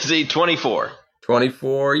 That is a 24.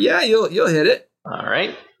 24. Yeah, you'll hit it. All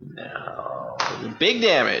right. Now, big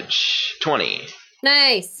damage. 20.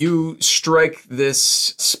 Nice. You strike this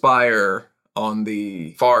spire on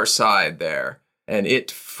the far side there, and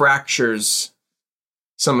it fractures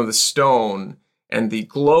some of the stone, and the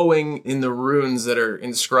glowing in the runes that are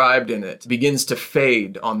inscribed in it begins to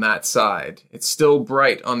fade on that side. It's still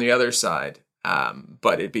bright on the other side,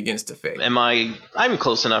 but it begins to fade. I'm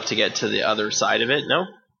close enough to get to the other side of it, no?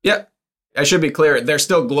 Yeah, I should be clear. They're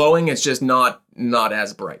still glowing. It's just not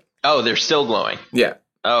as bright. Oh, they're still glowing. Yeah.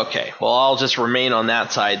 Okay, well, I'll just remain on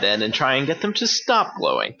that side then and try and get them to stop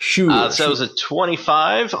glowing. Sure. So it was a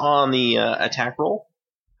 25 on the attack roll.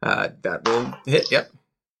 That will hit, yep.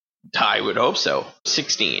 I would hope so.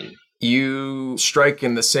 16. You strike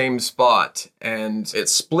in the same spot, and it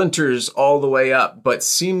splinters all the way up, but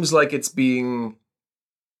seems like it's being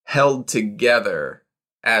held together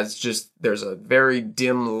as just there's a very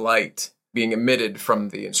dim light being emitted from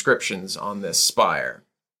the inscriptions on this spire.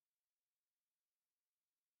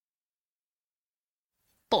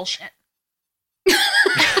 Bullshit. Please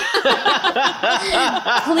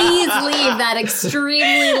leave that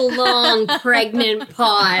extremely long pregnant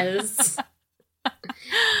pause.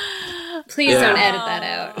 Please Yeah. don't edit that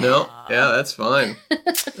out. No, yeah, that's fine.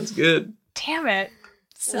 That's good. Damn it.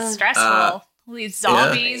 This is Ugh. stressful. All these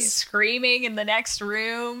zombies Yeah. screaming in the next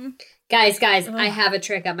room. Guys, I have a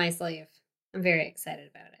trick up my sleeve. I'm very excited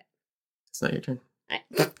about it. It's not your turn.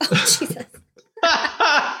 Oh, Jesus.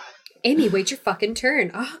 Amy, wait your fucking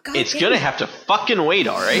turn. Oh, God. It's damn gonna it. have to fucking wait,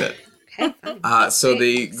 alright? Okay, fine. So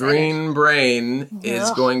the Excited. green brain is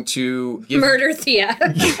Ugh. going to give Murder Thea.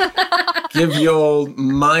 give you old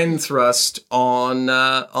mind thrust on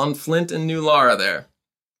Flint and Nulara there.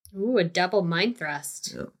 Ooh, a double mind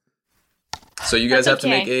thrust. Yeah. So you guys That's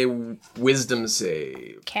have okay. to make a wisdom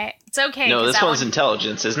save. Okay. It's okay. No, 'cause this that one's one-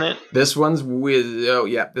 intelligence, isn't it? This one's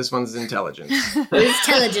this one's intelligence.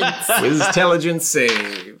 Intelligence. Intelligence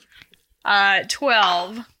save.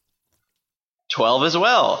 12. 12 as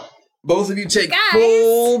well. Both of you take Guys.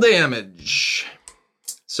 full damage.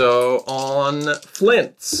 So on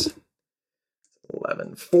Flint's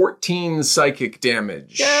 11, 14 psychic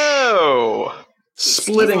damage. Go!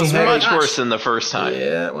 Splitting It's head. much worse than the first time.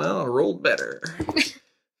 Yeah, well, I rolled better.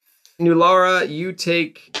 Nulara, you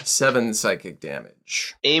take 7 psychic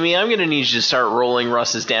damage. Amy, I'm going to need you to start rolling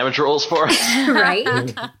Russ's damage rolls for us.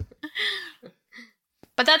 Right?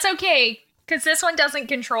 But that's okay, because this one doesn't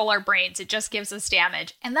control our brains. It just gives us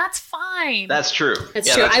damage. And that's fine. That's true. That's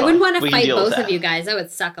Yeah, true. that's I wouldn't fine. want We to can fight deal with both of that. you guys. That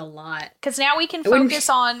would suck a lot. Because now we can wouldn't- focus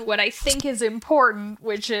on what I think is important,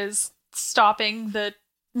 which is stopping the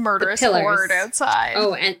murderous pillars. horde outside.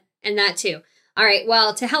 Oh, and that too. All right.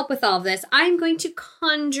 Well, to help with all of this, I'm going to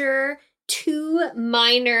conjure 2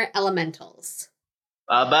 minor elementals.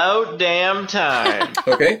 About damn time.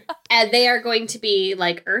 Okay. And they are going to be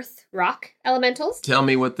like earth, rock elementals. Tell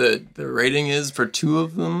me what the rating is for 2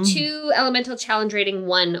 of them. 2 elemental challenge rating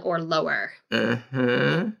 1 or lower.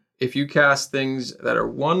 Uh-huh. If you cast things that are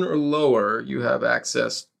 1 or lower, you have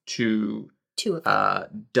access to 2 of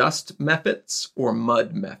them. dust methods or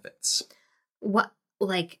mud methods. What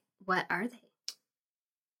are they?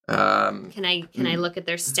 Can I look at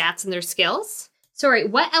their stats and their skills? Sorry,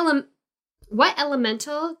 what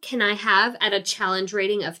elemental can I have at a challenge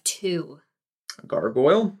rating of 2? A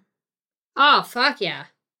gargoyle. Oh, fuck yeah. I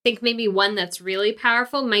think maybe one that's really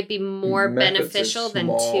powerful might be more Methods are beneficial than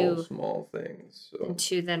small things. So.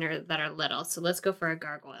 2 that are little. So let's go for a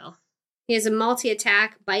gargoyle. He has a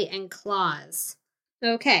multi-attack, bite, and claws.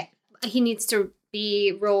 Okay. He needs to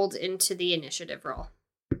be rolled into the initiative roll.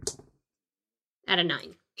 At a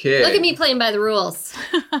 9. Okay. Look at me playing by the rules.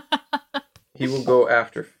 He will go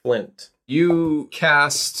after Flint. You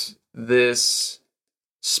cast this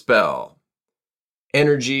spell.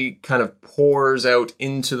 Energy kind of pours out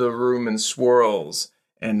into the room and swirls,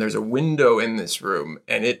 and there's a window in this room,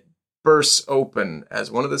 and it bursts open as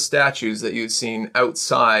one of the statues that you've seen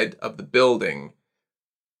outside of the building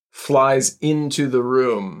flies into the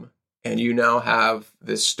room, and you now have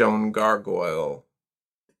this stone gargoyle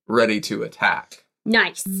ready to attack.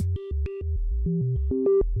 Nice.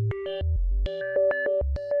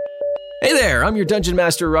 Hey there, I'm your Dungeon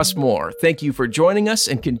Master Russ Moore. Thank you for joining us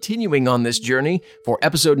and continuing on this journey for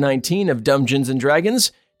episode 19 of Dungeons &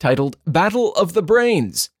 Dragons, titled Battle of the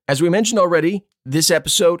Brains. As we mentioned already, this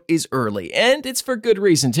episode is early, and it's for good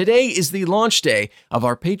reason. Today is the launch day of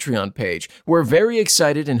our Patreon page. We're very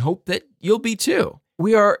excited and hope that you'll be too.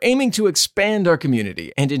 We are aiming to expand our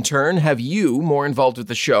community and in turn have you more involved with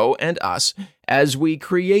the show and us as we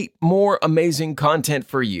create more amazing content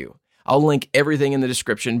for you. I'll link everything in the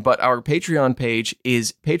description, but our Patreon page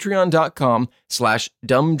is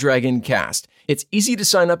patreon.com/dumbdragoncast. It's easy to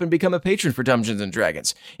sign up and become a patron for Dungeons &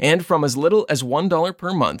 Dragons, and from as little as $1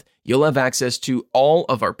 per month, you'll have access to all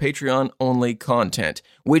of our Patreon-only content,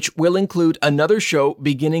 which will include another show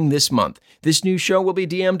beginning this month. This new show will be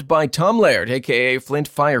DM'd by Tom Laird, aka Flint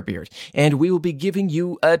Firebeard, and we will be giving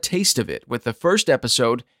you a taste of it with the first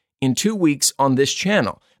episode in 2 weeks on this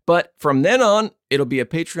channel. But from then on, it'll be a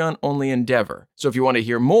Patreon-only endeavor. So if you want to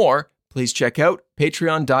hear more, please check out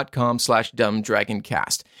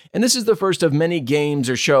patreon.com/dumbdragoncast. And this is the first of many games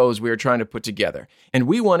or shows we are trying to put together. And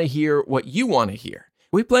we want to hear what you want to hear.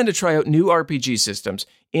 We plan to try out new RPG systems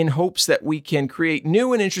in hopes that we can create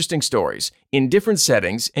new and interesting stories in different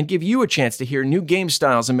settings and give you a chance to hear new game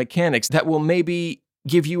styles and mechanics that will maybe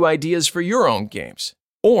give you ideas for your own games.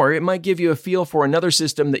 Or it might give you a feel for another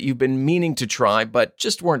system that you've been meaning to try but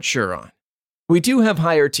just weren't sure on. We do have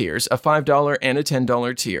higher tiers, a $5 and a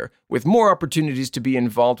 $10 tier, with more opportunities to be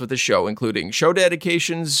involved with the show, including show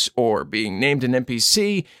dedications, or being named an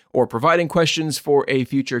NPC, or providing questions for a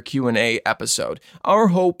future Q&A episode. Our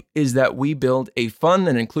hope is that we build a fun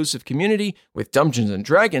and inclusive community with Dungeons &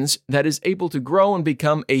 Dragons that is able to grow and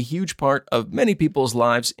become a huge part of many people's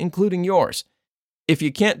lives, including yours. If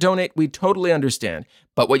you can't donate, we totally understand,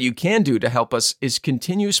 but what you can do to help us is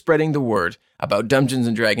continue spreading the word about Dungeons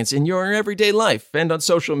 & Dragons in your everyday life and on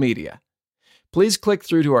social media. Please click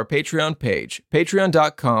through to our Patreon page,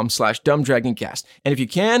 patreon.com/dumbdragoncast. And if you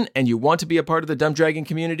can and you want to be a part of the Dumb Dragon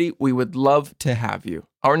community, we would love to have you.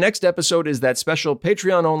 Our next episode is that special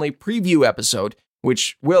Patreon-only preview episode,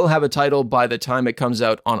 which will have a title by the time it comes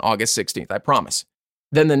out on August 16th, I promise.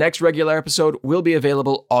 Then the next regular episode will be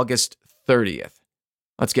available August 30th.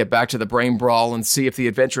 Let's get back to the brain brawl and see if the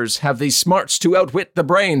adventurers have the smarts to outwit the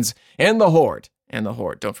brains and the horde. And the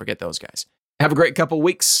horde, don't forget those guys. Have a great couple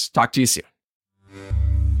weeks. Talk to you soon.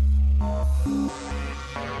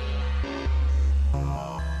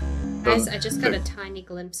 Guys, I just got a tiny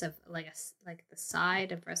glimpse of like the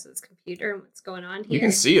side of Russ's computer and what's going on here. You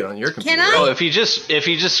can see it on your computer. Can I? Oh, if you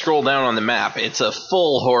just scroll down on the map, it's a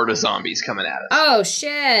full horde of zombies coming at us. Oh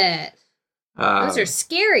shit! Those are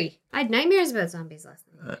scary. I had nightmares about zombies last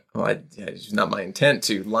night. It's not my intent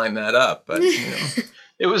to line that up, but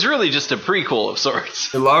It was really just a prequel of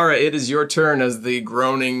sorts. Laura, it is your turn as the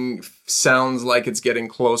groaning sounds like it's getting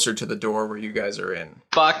closer to the door where you guys are in.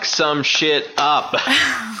 Fuck some shit up.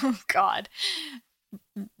 Oh, God.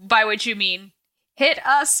 By which you mean, hit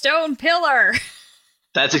a stone pillar.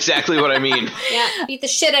 That's exactly what I mean. Yeah, beat the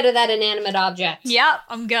shit out of that inanimate object. Yep,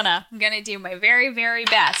 I'm gonna do my very, very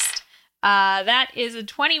best. That is a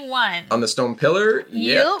 21. On the stone pillar?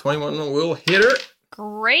 Yeah, Yep. 21 will hit her.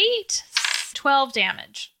 Great. 12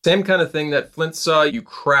 damage. Same kind of thing that Flint saw. You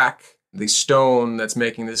crack the stone that's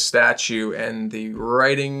making this statue, and the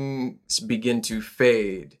writings begin to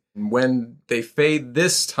fade. And when they fade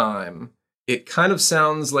this time, it kind of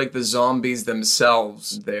sounds like the zombies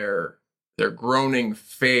themselves. Their groaning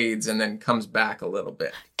fades and then comes back a little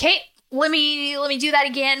bit. Okay, let me do that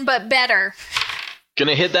again, but better.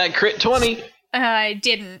 Gonna hit that crit 20. I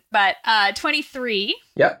didn't, but 23.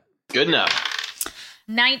 Yep. Good enough.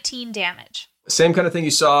 19 damage. Same kind of thing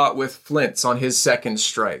you saw with Flint's on his second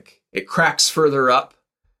strike. It cracks further up.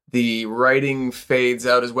 The writing fades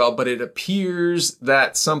out as well, but it appears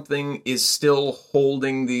that something is still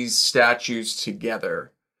holding these statues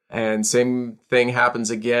together. And same thing happens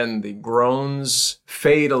again. The groans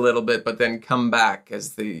fade a little bit, but then come back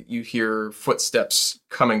as you hear footsteps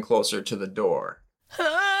coming closer to the door.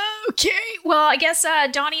 Okay, well, I guess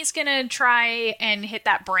Donnie's gonna try and hit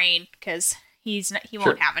that brain, because he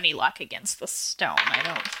won't have any luck against the stone, I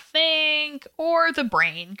don't think. Or the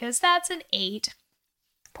brain, because that's an 8.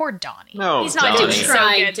 Poor Donnie. No, he's not doing so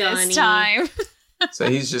Try, good Donnie. this time. So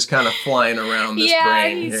he's just kind of flying around this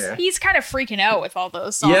brain here. He's kind of freaking out with all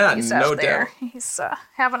those zombies Yeah, no out there. doubt. He's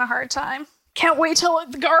having a hard time. Can't wait till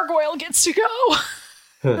the gargoyle gets to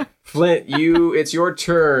go. Flint, it's your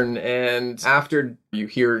turn, and after you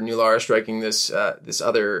hear Nulara striking this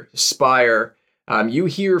other spire, you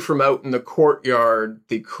hear from out in the courtyard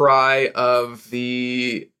the cry of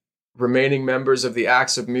the remaining members of the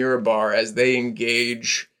Axe of Mirabar as they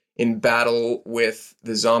engage in battle with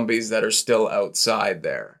the zombies that are still outside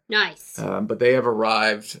there. Nice. But they have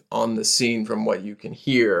arrived on the scene from what you can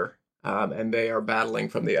hear, and they are battling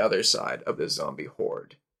from the other side of the zombie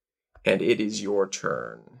horde. And it is your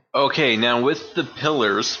turn. Okay, now with the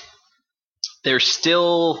pillars, they're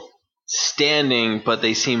still standing, but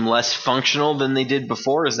they seem less functional than they did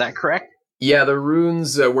before. Is that correct? Yeah, the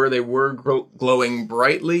runes where they were glowing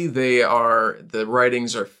brightly, the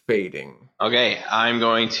writings are fading. Okay, I'm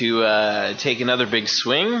going to take another big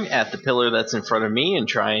swing at the pillar that's in front of me and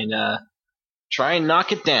try and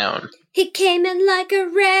knock it down. He came in like a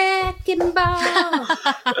wrecking ball.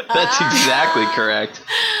 That's exactly correct.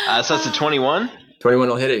 So that's a 21. 21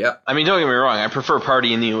 will hit it, yeah. I mean, don't get me wrong, I prefer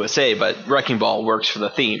Party in the USA, but Wrecking Ball works for the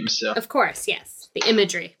theme, so. Of course, yes. The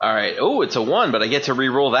imagery. All right. Oh, it's a 1, but I get to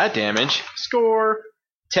re-roll that damage. Score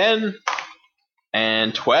 10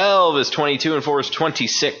 and 12 is 22 and 4 is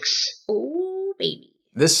 26. Oh, baby.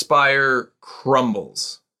 This spire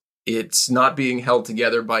crumbles. It's not being held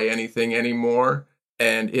together by anything anymore,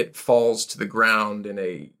 and it falls to the ground in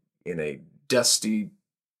a dusty,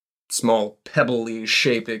 small, pebbly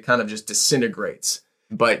shape. It kind of just disintegrates.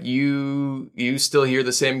 But you still hear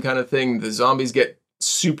the same kind of thing. The zombies get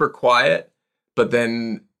super quiet, but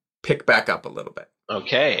then pick back up a little bit.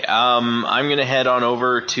 Okay, I'm going to head on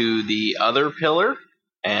over to the other pillar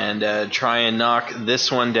and try and knock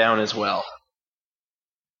this one down as well.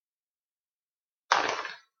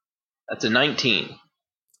 That's a 19.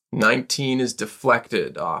 19 is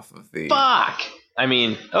deflected off of the... Fuck! I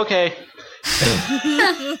mean, okay.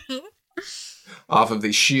 off of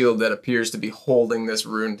the shield that appears to be holding this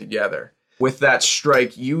rune together. With that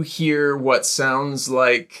strike, you hear what sounds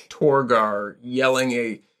like Torgar yelling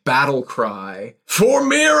a battle cry, "For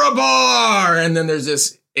Mirabar!" And then there's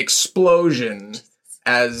this explosion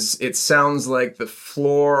as it sounds like the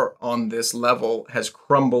floor on this level has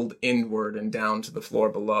crumbled inward and down to the floor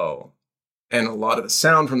below. And a lot of the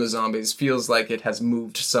sound from the zombies feels like it has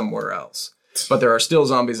moved somewhere else. But there are still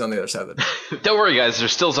zombies on the other side of the door. Don't worry, guys.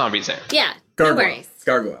 There's still zombies there. Yeah, Gargoyle. no worries.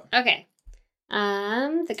 Gargoyle. Okay.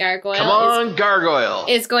 The gargoyle Come on, gargoyle.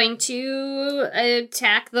 is going to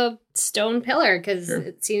attack the stone pillar because Sure.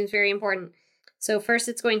 it seems very important. So first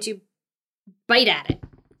it's going to bite at it.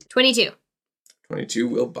 22. 22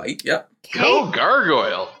 will bite, yep. Go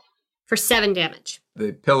gargoyle. For 7 damage.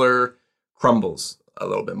 The pillar crumbles a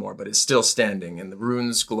little bit more, but it's still standing, and the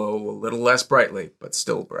runes glow a little less brightly, but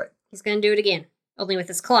still bright. He's going to do it again, only with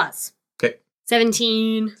his claws. Okay.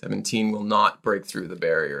 17. 17 will not break through the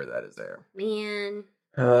barrier that is there. Man.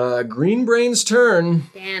 Green Brain's turn.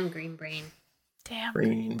 Damn Green Brain. Damn.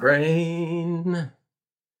 Green Brain.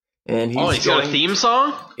 And he's got a theme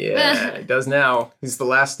song? Yeah, he does now. He's the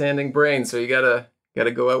last standing brain, so you gotta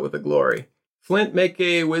go out with the glory. Flint, make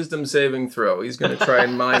a wisdom saving throw. He's gonna try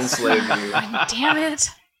and mind slave you. Damn it.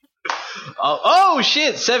 Oh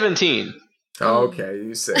shit, 17. Okay,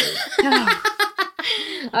 you saved.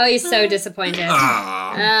 Oh, he's so disappointed.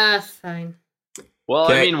 Fine. Well,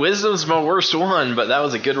 Okay. I mean, wisdom's my worst one, but that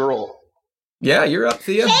was a good roll. Yeah, you're up,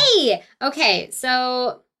 Thea. Hey! Okay,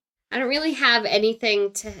 so I don't really have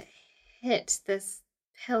anything to hit this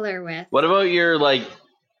pillar with. What about your,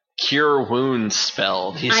 cure wounds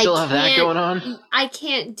spell? Do you still have that going on? I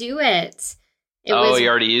can't do it. You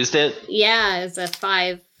already used it? Yeah, it's a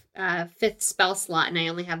 5th spell slot, and I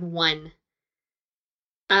only have 1.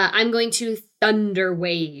 I'm going to Thunder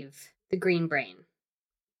Wave the Green Brain.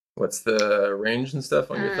 What's the range and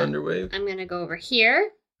stuff on your Thunder Wave? I'm going to go over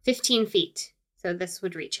here, 15 feet. So this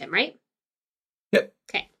would reach him, right? Yep.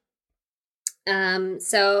 Okay.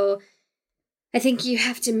 So I think you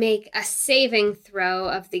have to make a saving throw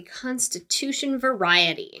of the Constitution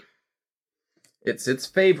variety. It's its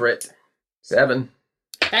favorite. 7.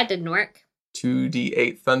 That didn't work.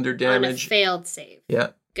 2d8 thunder On a damage. failed save. Yeah.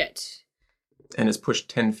 Good. And is pushed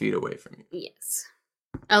 10 feet away from you. Yes.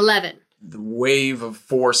 11. The wave of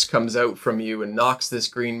force comes out from you and knocks this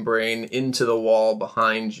green brain into the wall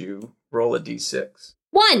behind you. Roll a d6.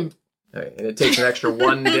 1. Okay, and it takes an extra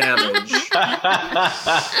 1 damage.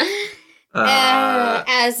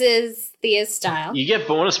 As is Thea's style. You get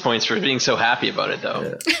bonus points for being so happy about it,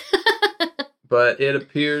 though. Yeah. But it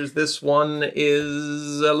appears this one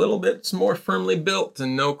is a little bit more firmly built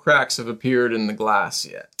and no cracks have appeared in the glass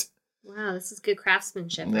yet. Wow, this is good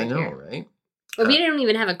craftsmanship I right know, here. right? Well, we don't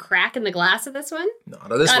even have a crack in the glass of this one? Not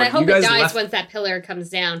of this God, one. I hope You guys it dies left- once that pillar comes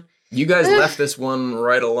down. You guys left this one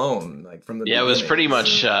right alone, from the Yeah, it was beginning. pretty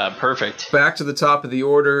much perfect. Back to the top of the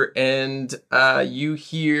order, and you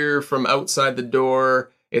hear from outside the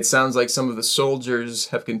door, it sounds like some of the soldiers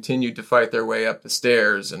have continued to fight their way up the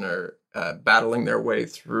stairs and are battling their way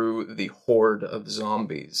through the horde of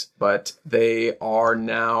zombies. But they are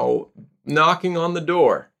now knocking on the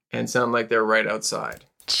door and sound like they're right outside.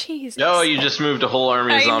 Jesus. No, you just moved a whole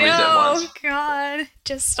army of zombies at once. Oh, God.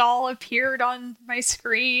 Just all appeared on my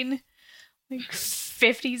screen.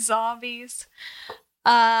 50 zombies.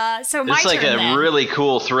 So my It's turn like a then. really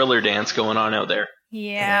cool thriller dance going on out there.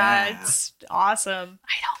 Yeah, it's awesome.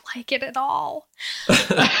 I don't like it at all.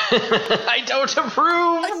 I don't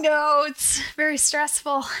approve. No, it's very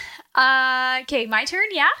stressful. Okay, my turn,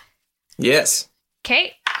 yeah? Yes.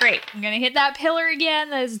 Okay, great. I'm going to hit that pillar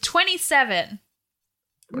again. That is 27.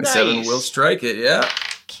 27 Nice. will strike it, yeah.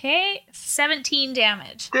 Okay, 17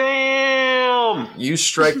 damage. Damn. You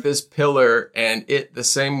strike this pillar, and it, the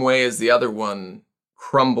same way as the other one,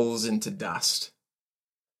 crumbles into dust.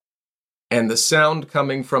 And the sound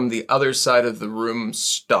coming from the other side of the room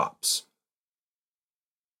stops.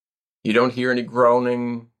 You don't hear any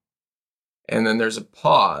groaning, and then there's a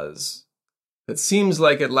pause that seems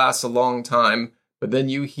like it lasts a long time, but then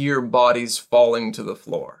you hear bodies falling to the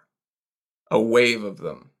floor. A wave of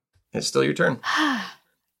them. It's still your turn.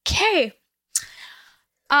 Okay.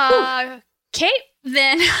 Okay,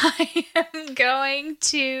 then I am going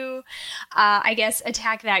to, I guess,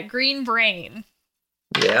 attack that green brain.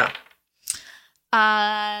 Yeah.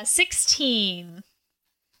 16.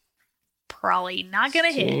 Probably not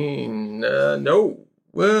gonna hit. 16, no.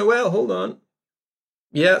 Well, hold on.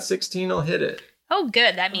 Yeah, 16 will hit it. Oh,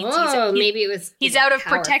 good. That means maybe it was. he's out of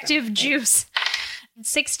protective juice.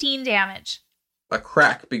 16 damage. A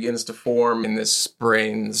crack begins to form in this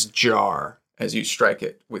brain's jar as you strike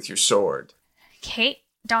it with your sword. Okay,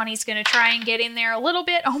 Donnie's gonna try and get in there a little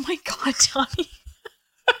bit. Oh my God, Donnie.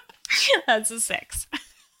 That's a 6.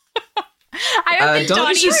 I don't think Donnie's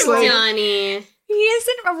Donnie's just like- Johnny. He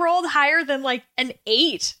isn't rolled higher than like an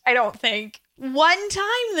 8, I don't think. One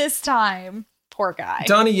time this time. Poor guy.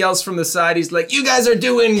 Donnie yells from the side. He's like, "You guys are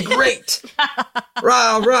doing great!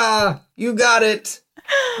 Rah, rah! You got it!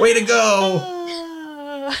 Way to go!"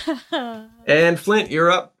 And Flint, you're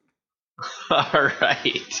up. All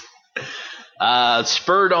right.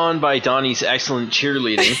 Spurred on by Donnie's excellent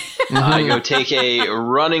cheerleading, I go take a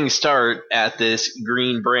running start at this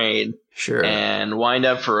green brain Sure. and wind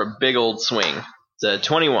up for a big old swing. It's a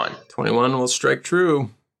 21. 21 will strike true.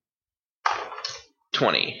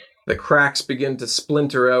 20. The cracks begin to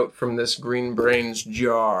splinter out from this green brains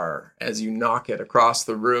jar as you knock it across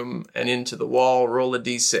the room and into the wall. Roll a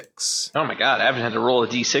d6. Oh my god, I haven't had to roll a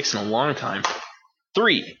d6 in a long time.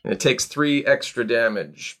 3. And it takes 3 extra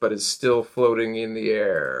damage, but is still floating in the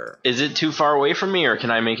air. Is it too far away from me, or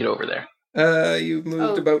can I make it over there? You've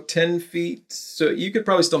moved about 10 feet, so you could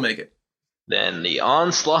probably still make it. Then the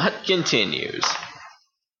onslaught continues.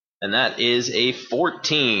 And that is a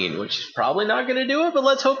 14, which is probably not going to do it, but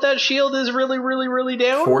let's hope that shield is really, really, really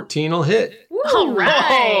down. 14 will hit. All right.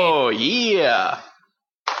 Oh, yeah.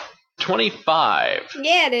 25.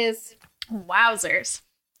 Yeah, it is. Wowzers.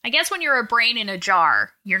 I guess when you're a brain in a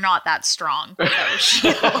jar, you're not that strong without a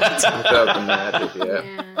shield. Without the magic,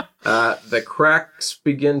 yeah. The cracks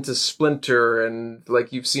begin to splinter, and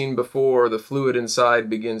like you've seen before, the fluid inside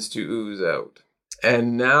begins to ooze out.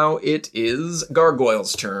 And now it is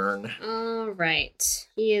Gargoyle's turn. All right.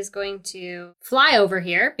 He is going to fly over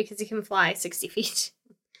here because he can fly 60 feet.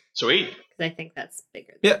 Sweet. Because I think that's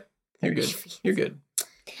bigger. Yeah, you're good. You're good.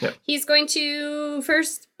 Yeah. He's going to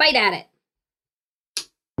first bite at it.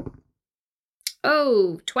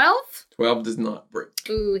 Oh, 12? 12 does not break.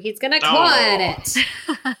 Ooh, he's going to claw at it.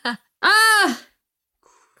 Ah!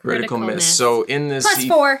 Critical miss. So in this, Plus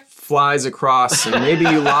 4. Flies across, and maybe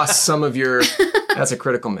you lost some of your... That's a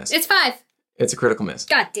critical miss. It's 5. It's a critical miss.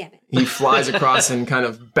 God damn it. He flies across and kind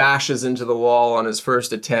of bashes into the wall on his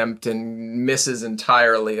first attempt and misses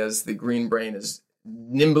entirely as the green brain is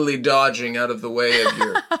nimbly dodging out of the way of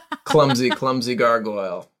your clumsy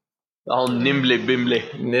gargoyle. All nimbly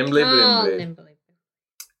bimbly. Nimbly Oh, bimbly. nimbly.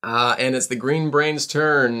 And it's the green brain's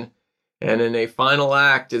turn, and in a final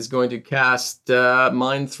act is going to cast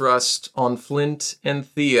Mind Thrust on Flint and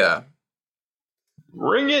Thea.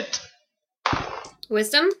 Ring it.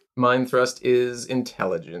 Wisdom? Mind Thrust is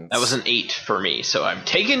intelligence. That was an 8 for me, so I'm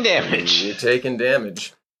taking damage. You're taking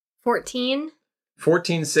damage. 14.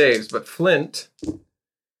 14 saves, but Flint...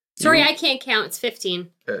 Sorry, I can't count. It's 15.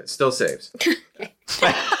 Still saves.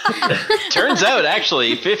 Turns out,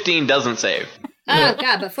 actually, 15 doesn't save. Oh,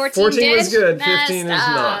 God, but 14 14 did? was good, Nah, 15 is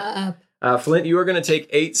not. stop. Flint, you are going to take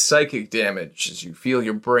 8 psychic damage as you feel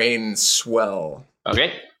your brain swell.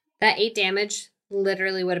 Okay. That 8 damage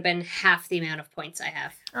literally would have been half the amount of points I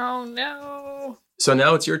have. Oh, no. So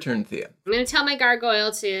now it's your turn, Thea. I'm going to tell my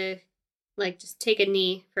gargoyle to, just take a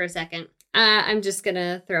knee for a second. I'm just going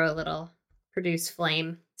to throw a little produce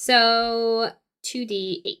flame. So,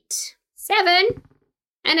 2d8. 7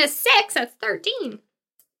 and a 6, that's 13.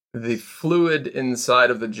 The fluid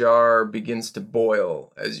inside of the jar begins to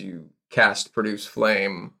boil as you cast Produce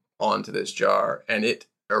Flame onto this jar, and it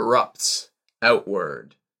erupts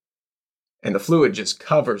outward. And the fluid just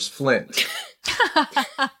covers Flint.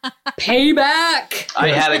 Payback! I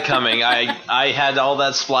had it coming. I had all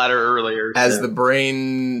that splatter earlier. As so. the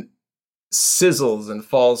brain sizzles and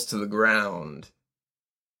falls to the ground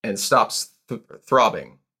and stops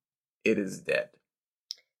throbbing, it is dead.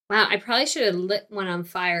 Wow, I probably should have lit one on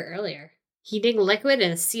fire earlier. Heating liquid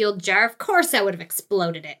in a sealed jar? Of course that would have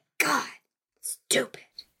exploded it. God, stupid.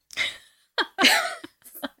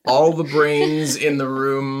 All the brains in the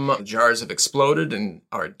room, jars have exploded and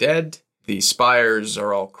are dead. The spires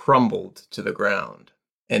are all crumbled to the ground.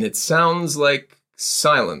 And it sounds like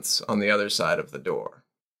silence on the other side of the door.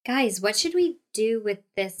 Guys, what should we do with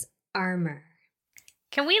this armor?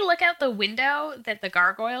 Can we look out the window that the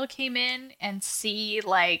gargoyle came in and see,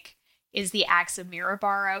 is the Axe of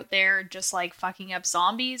Mirabar out there just, fucking up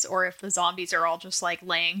zombies? Or if the zombies are all just,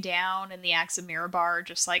 laying down and the Axe of Mirabar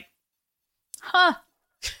just, huh?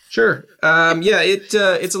 Sure. It's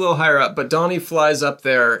a little higher up, but Donnie flies up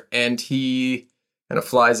there and he kind of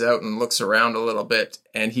flies out and looks around a little bit,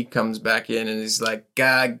 and he comes back in and he's like,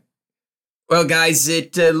 well, guys,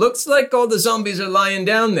 it looks like all the zombies are lying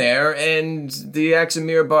down there, and the Axe of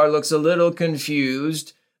Mirabar looks a little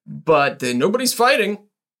confused, but nobody's fighting.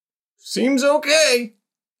 Seems okay.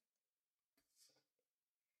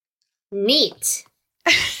 Neat.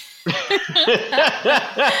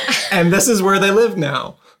 And this is where they live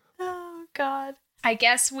now. Oh, God. I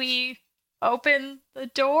guess we open the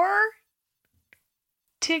door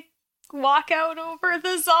to walk out over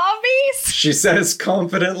the zombies? She says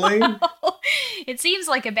confidently. It seems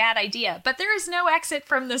like a bad idea, but there is no exit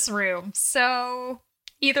from this room. So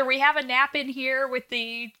either we have a nap in here with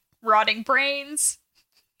the rotting brains,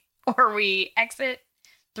 or we exit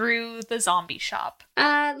through the zombie shop.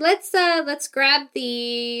 Let's grab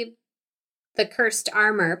the cursed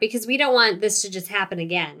armor, because we don't want this to just happen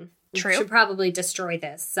again. True. We should probably destroy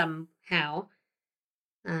this somehow.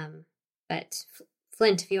 But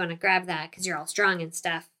Flint, if you want to grab that, because you're all strong and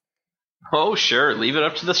stuff. Oh, sure. Leave it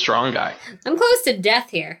up to the strong guy. I'm close to death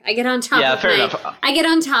here. I get on top enough. I get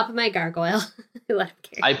on top of my gargoyle. I let him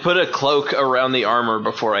carry. I put a cloak around the armor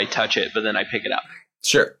before I touch it, but then I pick it up.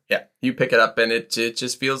 Sure. Yeah. You pick it up and it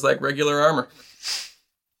just feels like regular armor.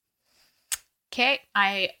 Okay,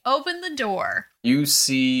 I open the door. You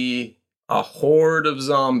see a horde of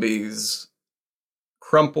zombies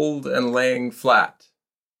crumpled and laying flat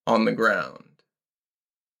on the ground.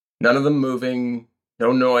 None of them moving,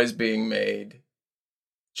 no noise being made.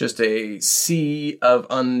 Just a sea of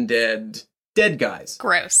undead, dead guys.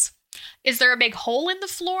 Gross. Is there a big hole in the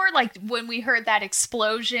floor? Like, when we heard that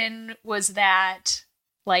explosion, was that,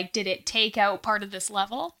 like, did it take out part of this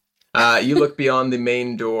level? You look beyond the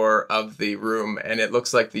main door of the room, and it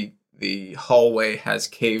looks like the hallway has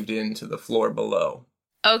caved into the floor below.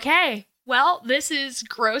 Okay. Well, this is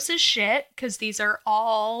gross as shit, because these are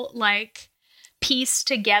all, like, pieced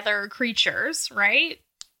together creatures, right?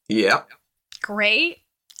 Yeah. Great.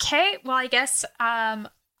 Okay, well, I guess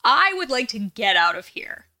I would like to get out of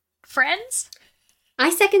here. Friends? I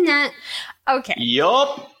second that. Okay.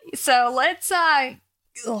 Yup. So let's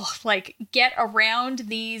get around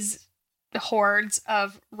these hordes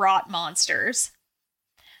of rot monsters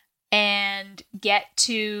and get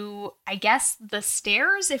to, I guess, the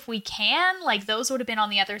stairs if we can. Like, those would have been on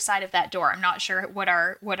the other side of that door. I'm not sure what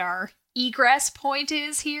our egress point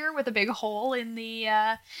is here with a big hole in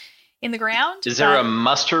the ground. Is there a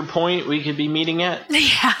muster point we could be meeting at?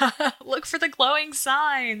 Yeah. Look for the glowing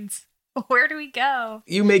signs. Where do we go?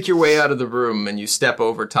 You make your way out of the room and you step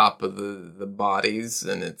over top of the bodies,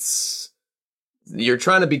 and you're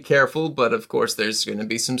trying to be careful, but of course there's going to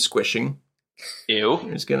be some squishing. Ew.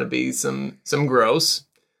 There's going to be some gross.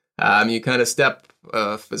 You kind of step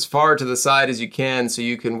as far to the side as you can so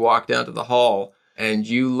you can walk down to the hall, and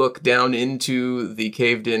you look down into the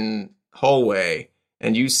caved-in hallway,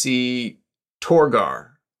 and you see Torgar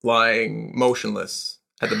lying motionless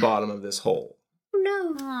at the bottom of this hole.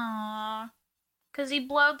 No. Aww. Because he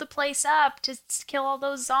blowed the place up to kill all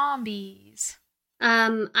those zombies.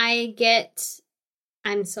 I'm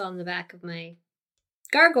still on the back of my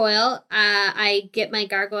gargoyle. I get my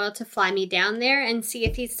gargoyle to fly me down there and see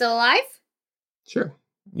if he's still alive. Sure.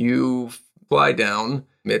 You fly down.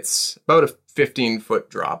 It's about a 15-foot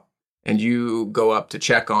drop, and you go up to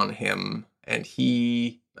check on him, and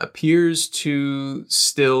he appears to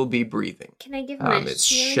still be breathing. Can I give him a It's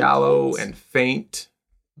healing shallow kit? and faint,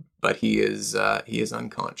 but he is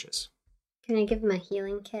unconscious. Can I give him a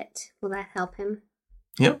healing kit? Will that help him?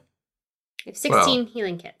 Yep. I have 16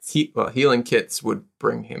 healing kits. Healing kits would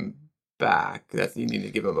bring him back. That you need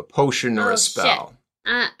to give him a potion or a spell.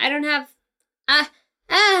 Shit. I don't have...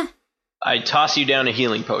 I toss you down a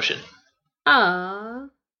healing potion. Aww.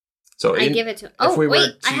 So I give it to him. Oh,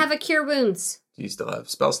 wait, I have a cure wounds. Do you still have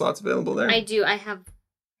spell slots available there? I do. I have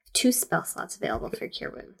 2 spell slots available for cure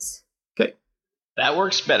wounds. Okay. That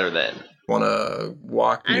works better then. Want to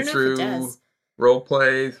walk me through role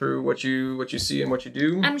play through what you see and what you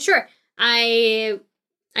do? I'm sure. I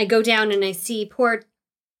go down and I see poor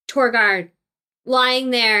Torgar lying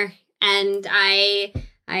there, and I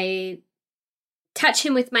touch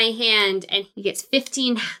him with my hand, and he gets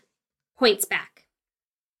 15 points back.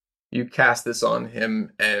 You cast this on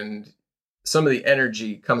him, and some of the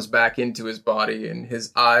energy comes back into his body, and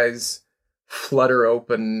his eyes flutter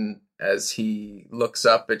open as he looks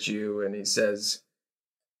up at you, and he says,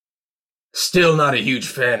 "Still not a huge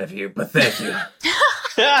fan of you, but thank you."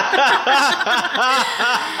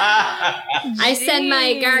 I send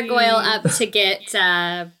my gargoyle up to get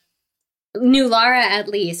New Lara, at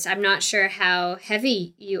least. I'm not sure how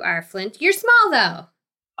heavy you are, Flint. You're small, though.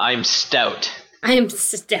 I'm stout. I am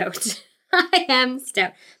stout. I am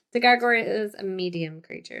stout. The gargoyle is a medium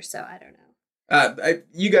creature, so I don't know.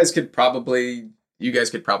 You guys could probably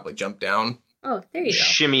jump down. Oh, there you go.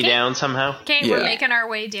 Shimmy down somehow. Okay, Yeah. we're making our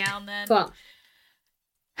way down then. Cool.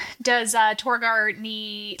 Does Torgar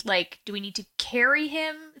need, do we need to carry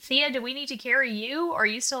him? Thea, do we need to carry you? Or are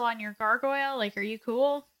you still on your gargoyle? Are you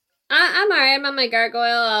cool? I'm alright. I'm on my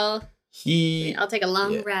gargoyle. I'll take a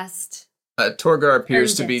long rest. Torgar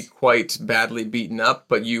appears to Earned be it. quite badly beaten up,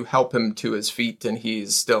 but you help him to his feet, and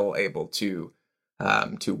he's still able to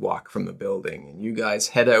walk from the building. And you guys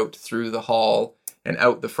head out through the hall and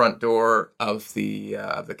out the front door of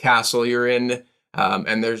the castle you're in.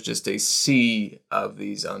 And there's just a sea of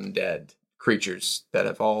these undead creatures that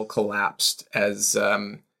have all collapsed as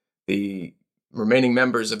the remaining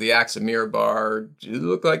members of the Axe of Mirabar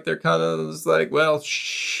look like they're kind of like, well,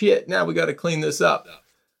 shit, now we got to clean this up.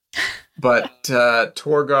 But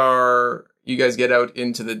Torgar, you guys get out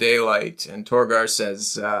into the daylight, and Torgar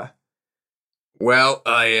says, well,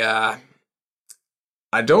 I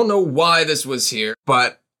I don't know why this was here,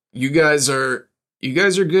 but you guys are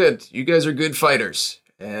good. You guys are good fighters.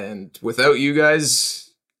 And without you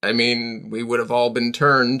guys, I mean, we would have all been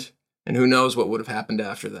turned, and who knows what would have happened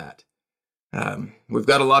after that. We've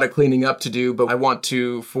got a lot of cleaning up to do, but I want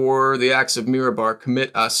to, for the Axe of Mirabar,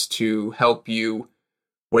 commit us to help you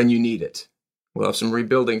when you need it. We'll have some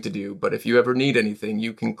rebuilding to do, but if you ever need anything,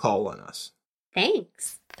 you can call on us.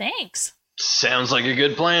 Thanks. Sounds like a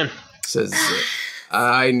good plan. Says,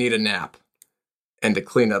 I need a nap and to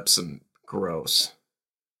clean up some gross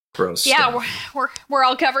Yeah, stuff. we're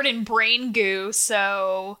all covered in brain goo,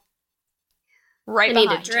 so I need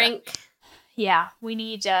a drink. Ya. Yeah, we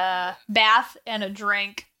need a bath and a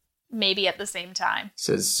drink, maybe at the same time.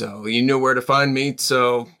 Says, so you know where to find me,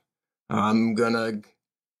 so I'm gonna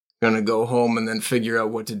go home and then figure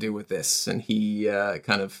out what to do with this. And he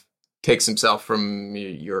kind of takes himself from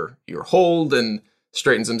your hold and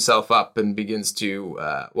straightens himself up and begins to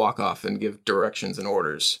walk off and give directions and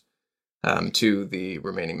orders to the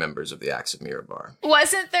remaining members of the Axe of Mirabar.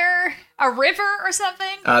 Wasn't there a river or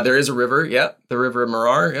something? There is a river, yeah. The River of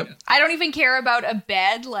Marar, yep. I don't even care about a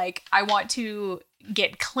bed. Like, I want to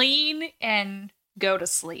get clean and go to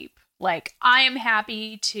sleep. Like, I am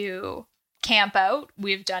happy to camp out.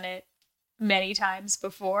 We've done it many times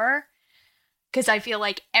before. Because I feel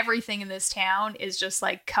like everything in this town is just,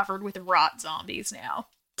 like, covered with rot zombies now.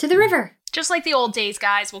 To the river. Just like the old days,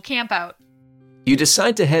 guys. We'll camp out. You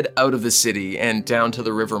decide to head out of the city and down to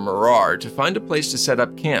the River Marar to find a place to set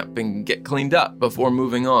up camp and get cleaned up before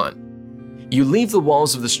moving on. You leave the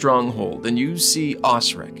walls of the stronghold and you see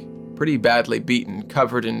Osric, pretty badly beaten,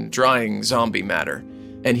 covered in drying zombie matter,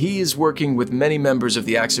 and he is working with many members of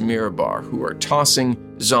the Axe of Mirabar who are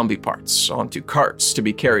tossing zombie parts onto carts to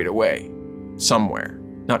be carried away. Somewhere,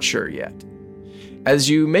 not sure yet. As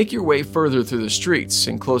you make your way further through the streets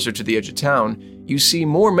and closer to the edge of town, you see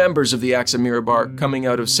more members of the Axe of Mirabar coming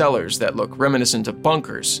out of cellars that look reminiscent of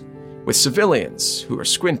bunkers, with civilians who are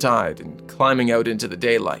squint-eyed and climbing out into the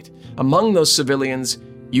daylight. Among those civilians,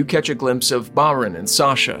 you catch a glimpse of Baron and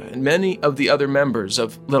Sasha and many of the other members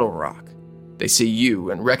of Little Rock. They see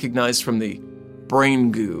you and recognize from the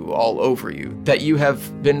brain goo all over you that you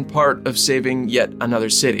have been part of saving yet another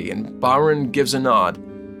city, and Baron gives a nod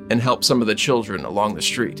and helps some of the children along the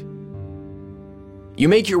street. You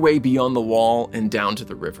make your way beyond the wall and down to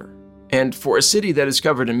the river. And for a city that is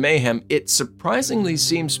covered in mayhem, it surprisingly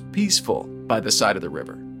seems peaceful by the side of the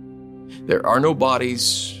river. There are no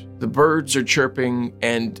bodies, the birds are chirping,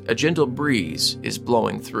 and a gentle breeze is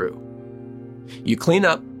blowing through. You clean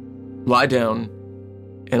up, lie down,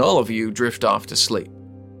 and all of you drift off to sleep.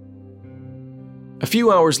 A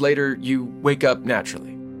few hours later, you wake up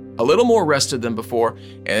naturally, a little more rested than before,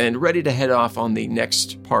 and ready to head off on the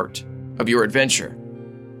next part of your adventure.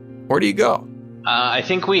 Where do you go? I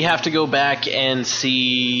think we have to go back and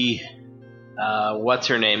see, what's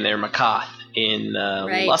her name there, Makath, in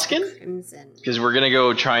Luskan? Because we're going to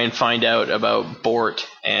go try and find out about Bort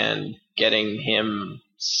and getting him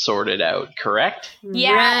sorted out, correct?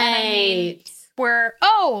 Yeah, Right.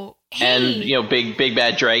 And, big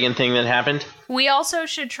bad dragon thing that happened? We also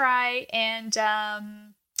should try and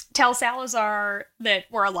tell Salazar that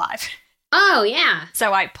we're alive. Oh, yeah.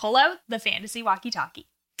 So I pull out the fantasy walkie-talkie.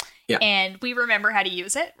 Yeah. And we remember how to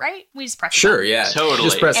use it, right? We just press Sure, the yeah. Totally.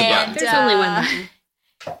 Just press a And, button. There's only one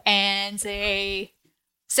button. And say,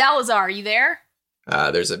 Salazar, are you there?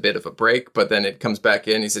 There's a bit of a break, but then it comes back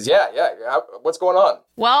in. He says, yeah, what's going on?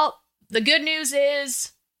 Well, the good news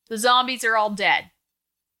is the zombies are all dead.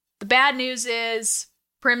 The bad news is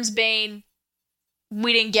Primsbane,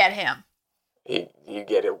 we didn't get him. Did you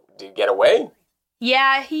get away?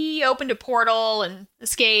 Yeah, he opened a portal and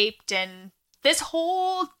escaped, and this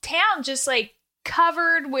whole town just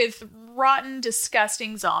covered with rotten,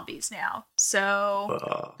 disgusting zombies now.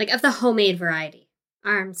 So Like of the homemade variety.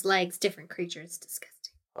 Arms, legs, different creatures.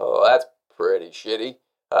 Disgusting. Oh, that's pretty shitty.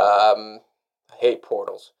 I hate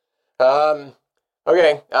portals.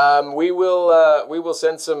 Okay. We will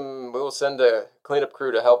send a cleanup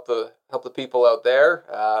crew to help the people out there.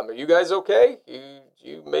 Are you guys okay?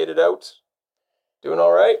 You made it out? Doing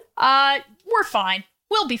all right? we're fine.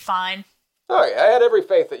 We'll be fine. All right. I had every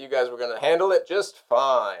faith that you guys were going to handle it just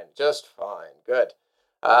fine. Just fine. Good.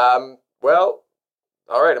 Well,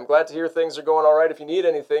 all right. I'm glad to hear things are going all right. If you need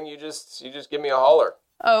anything, you just give me a holler.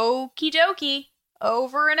 Okie dokie.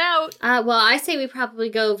 Over and out. Well, I say we probably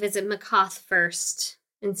go visit Makath first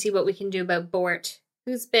and see what we can do about Bort,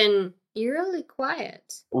 who's been eerily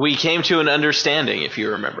quiet. We came to an understanding, if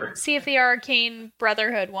you remember. See if the Arcane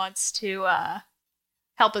Brotherhood wants to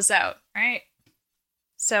help us out, right?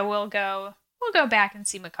 So we'll go back and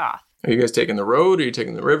see Makath. Are you guys taking the road? Are you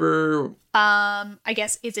taking the river? I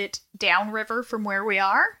guess, is it downriver from where we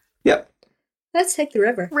are? Yep. Let's take the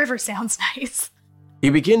river. River sounds nice.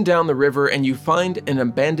 You begin down the river and you find an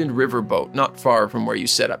abandoned riverboat not far from where you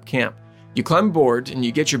set up camp. You climb aboard and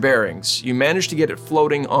you get your bearings. You manage to get it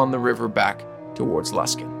floating on the river back towards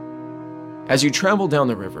Luskan. As you travel down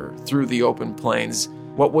the river through the open plains,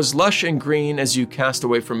 what was lush and green as you cast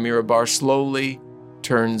away from Mirabar slowly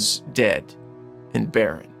turns dead and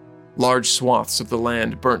barren. Large swaths of the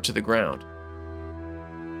land burnt to the ground.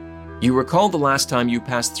 You recall the last time you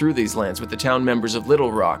passed through these lands with the town members of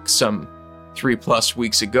Little Rock some 3+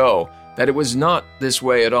 weeks ago, that it was not this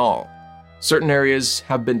way at all. Certain areas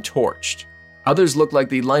have been torched. Others look like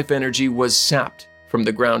the life energy was sapped from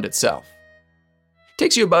the ground itself. It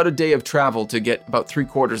takes you about a day of travel to get about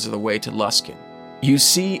 3/4 of the way to Luskan. You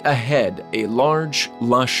see ahead a large,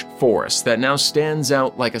 lush forest that now stands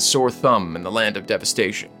out like a sore thumb in the land of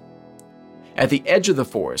devastation. At the edge of the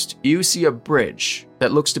forest, you see a bridge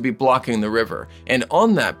that looks to be blocking the river, and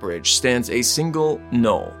on that bridge stands a single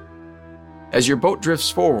knoll. As your boat drifts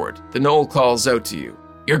forward, the knoll calls out to you.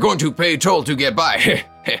 "You're going to pay toll to get by.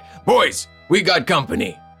 Boys, we got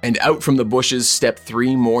company." And out from the bushes step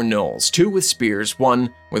 3 more gnolls, 2 with spears,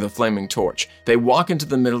 1 with a flaming torch. They walk into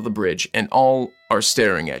the middle of the bridge, and all are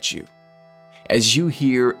staring at you. As you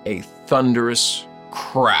hear a thunderous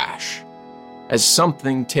crash, as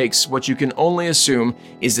something takes what you can only assume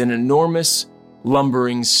is an enormous,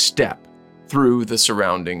 lumbering step through the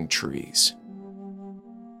surrounding trees.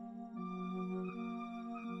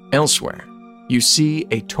 Elsewhere, you see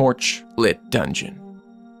a torch-lit dungeon.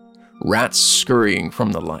 Rats scurrying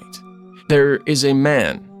from the light. There is a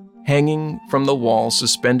man hanging from the wall,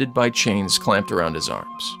 suspended by chains clamped around his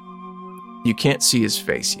arms. You can't see his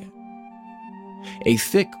face yet. A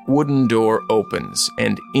thick wooden door opens,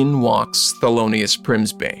 and in walks Thelonious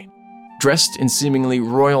Primsbane, dressed in seemingly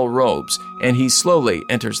royal robes, and he slowly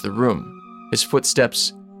enters the room, his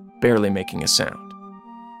footsteps barely making a sound.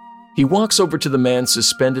 He walks over to the man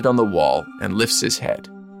suspended on the wall and lifts his head.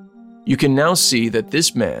 You can now see that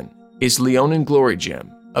this man is Leonin Glorygem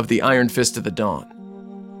of the Iron Fist of the Dawn.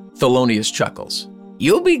 Thelonious chuckles.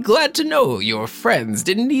 "You'll be glad to know your friends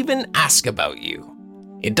didn't even ask about you.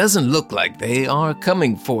 It doesn't look like they are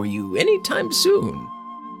coming for you anytime soon.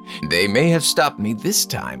 They may have stopped me this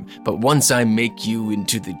time, but once I make you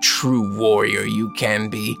into the true warrior you can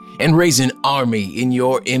be and raise an army in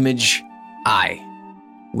your image, I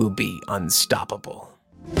will be unstoppable."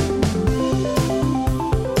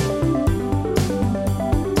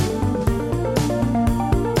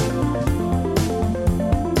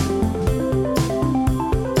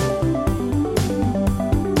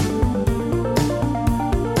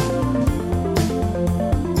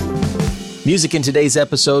 Music in today's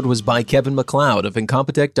episode was by Kevin MacLeod of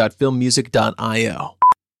Incompetech.filmmusic.io.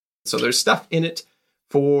 So there's stuff in it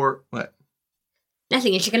for what?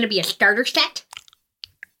 Nothing. Is it going to be a starter set?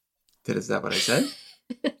 Is that what I said?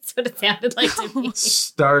 That's what it sounded like to me.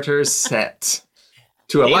 Starter set.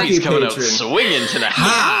 To a lucky patron. Coming out swinging tonight.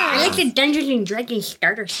 I like the Dungeons and Dragons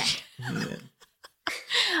starter set.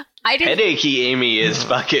 Headachy Amy is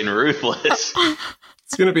fucking ruthless.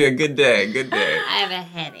 It's going to be a good day. Good day. I have a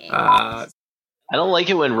headache. I don't like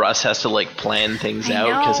it when Russ has to plan things out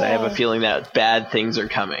because I have a feeling that bad things are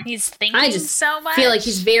coming. He's thinking so much. I feel like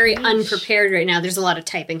he's very unprepared right now. There's a lot of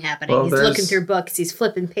typing happening. Well, he's looking through books. He's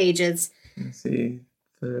flipping pages. Let's see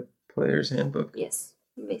the player's handbook. Yes.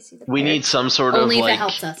 We need some sort Only of if it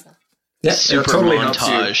helps us. Yeah, super totally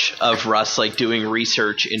montage of Russ doing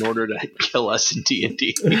research in order to kill us in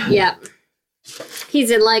D&D. Yeah.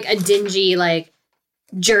 He's in a dingy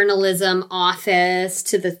journalism office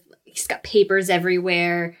he's got papers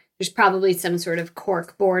everywhere. There's probably some sort of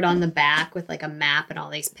cork board on the back with a map and all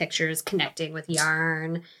these pictures connecting with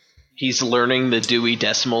yarn. He's learning the Dewey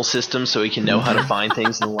Decimal System so he can know how to find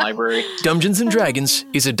things in the library. Dungeons and Dragons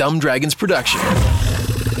is a Dumb Dragons production.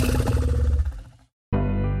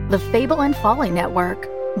 The Fable and Folly Network,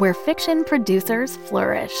 where fiction producers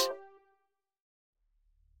flourish.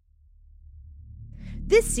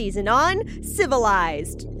 This season on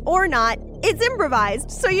Civilized. Or not, it's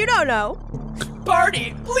improvised, so you don't know.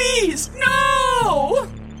 Barty, please, no!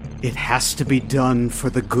 It has to be done for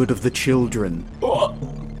the good of the children.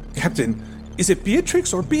 Captain, is it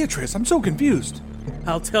Beatrix or Beatrice? I'm so confused.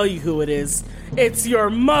 I'll tell you who it is. It's your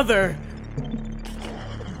mother!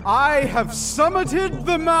 I have summited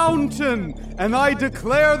the mountain, and I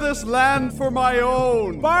declare this land for my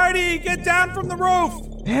own. Barty, get down from the roof!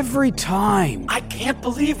 Every time. I can't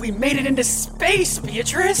believe we made it into space,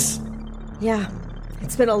 Beatrice! Yeah,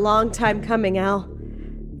 it's been a long time coming, Al.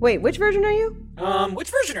 Wait, which version are you? Which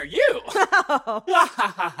version are you?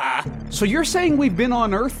 So you're saying we've been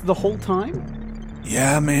on Earth the whole time?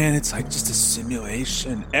 Yeah, man, it's like just a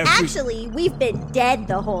simulation. Actually, we've been dead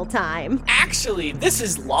the whole time. Actually, this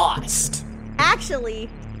is Lost. Actually,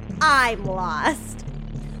 I'm lost.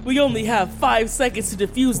 We only have 5 seconds to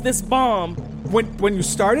defuse this bomb. When you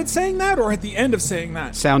started saying that, or at the end of saying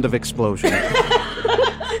that? Sound of explosion. So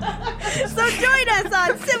join us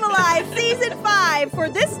on Civilized Season 5 for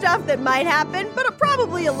this stuff that might happen, but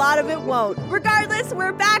probably a lot of it won't. Regardless,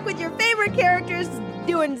 we're back with your favorite characters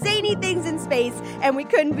doing zany things in space, and we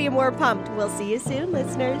couldn't be more pumped. We'll see you soon,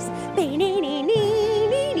 listeners.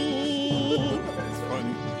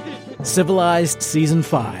 Civilized Season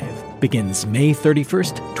 5 begins May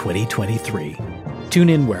 31st, 2023. Tune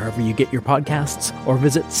in wherever you get your podcasts or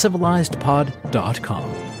visit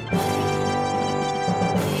civilizedpod.com.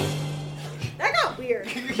 That got weird.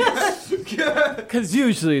 Because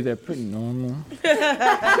usually they're pretty normal.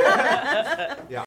 Yeah.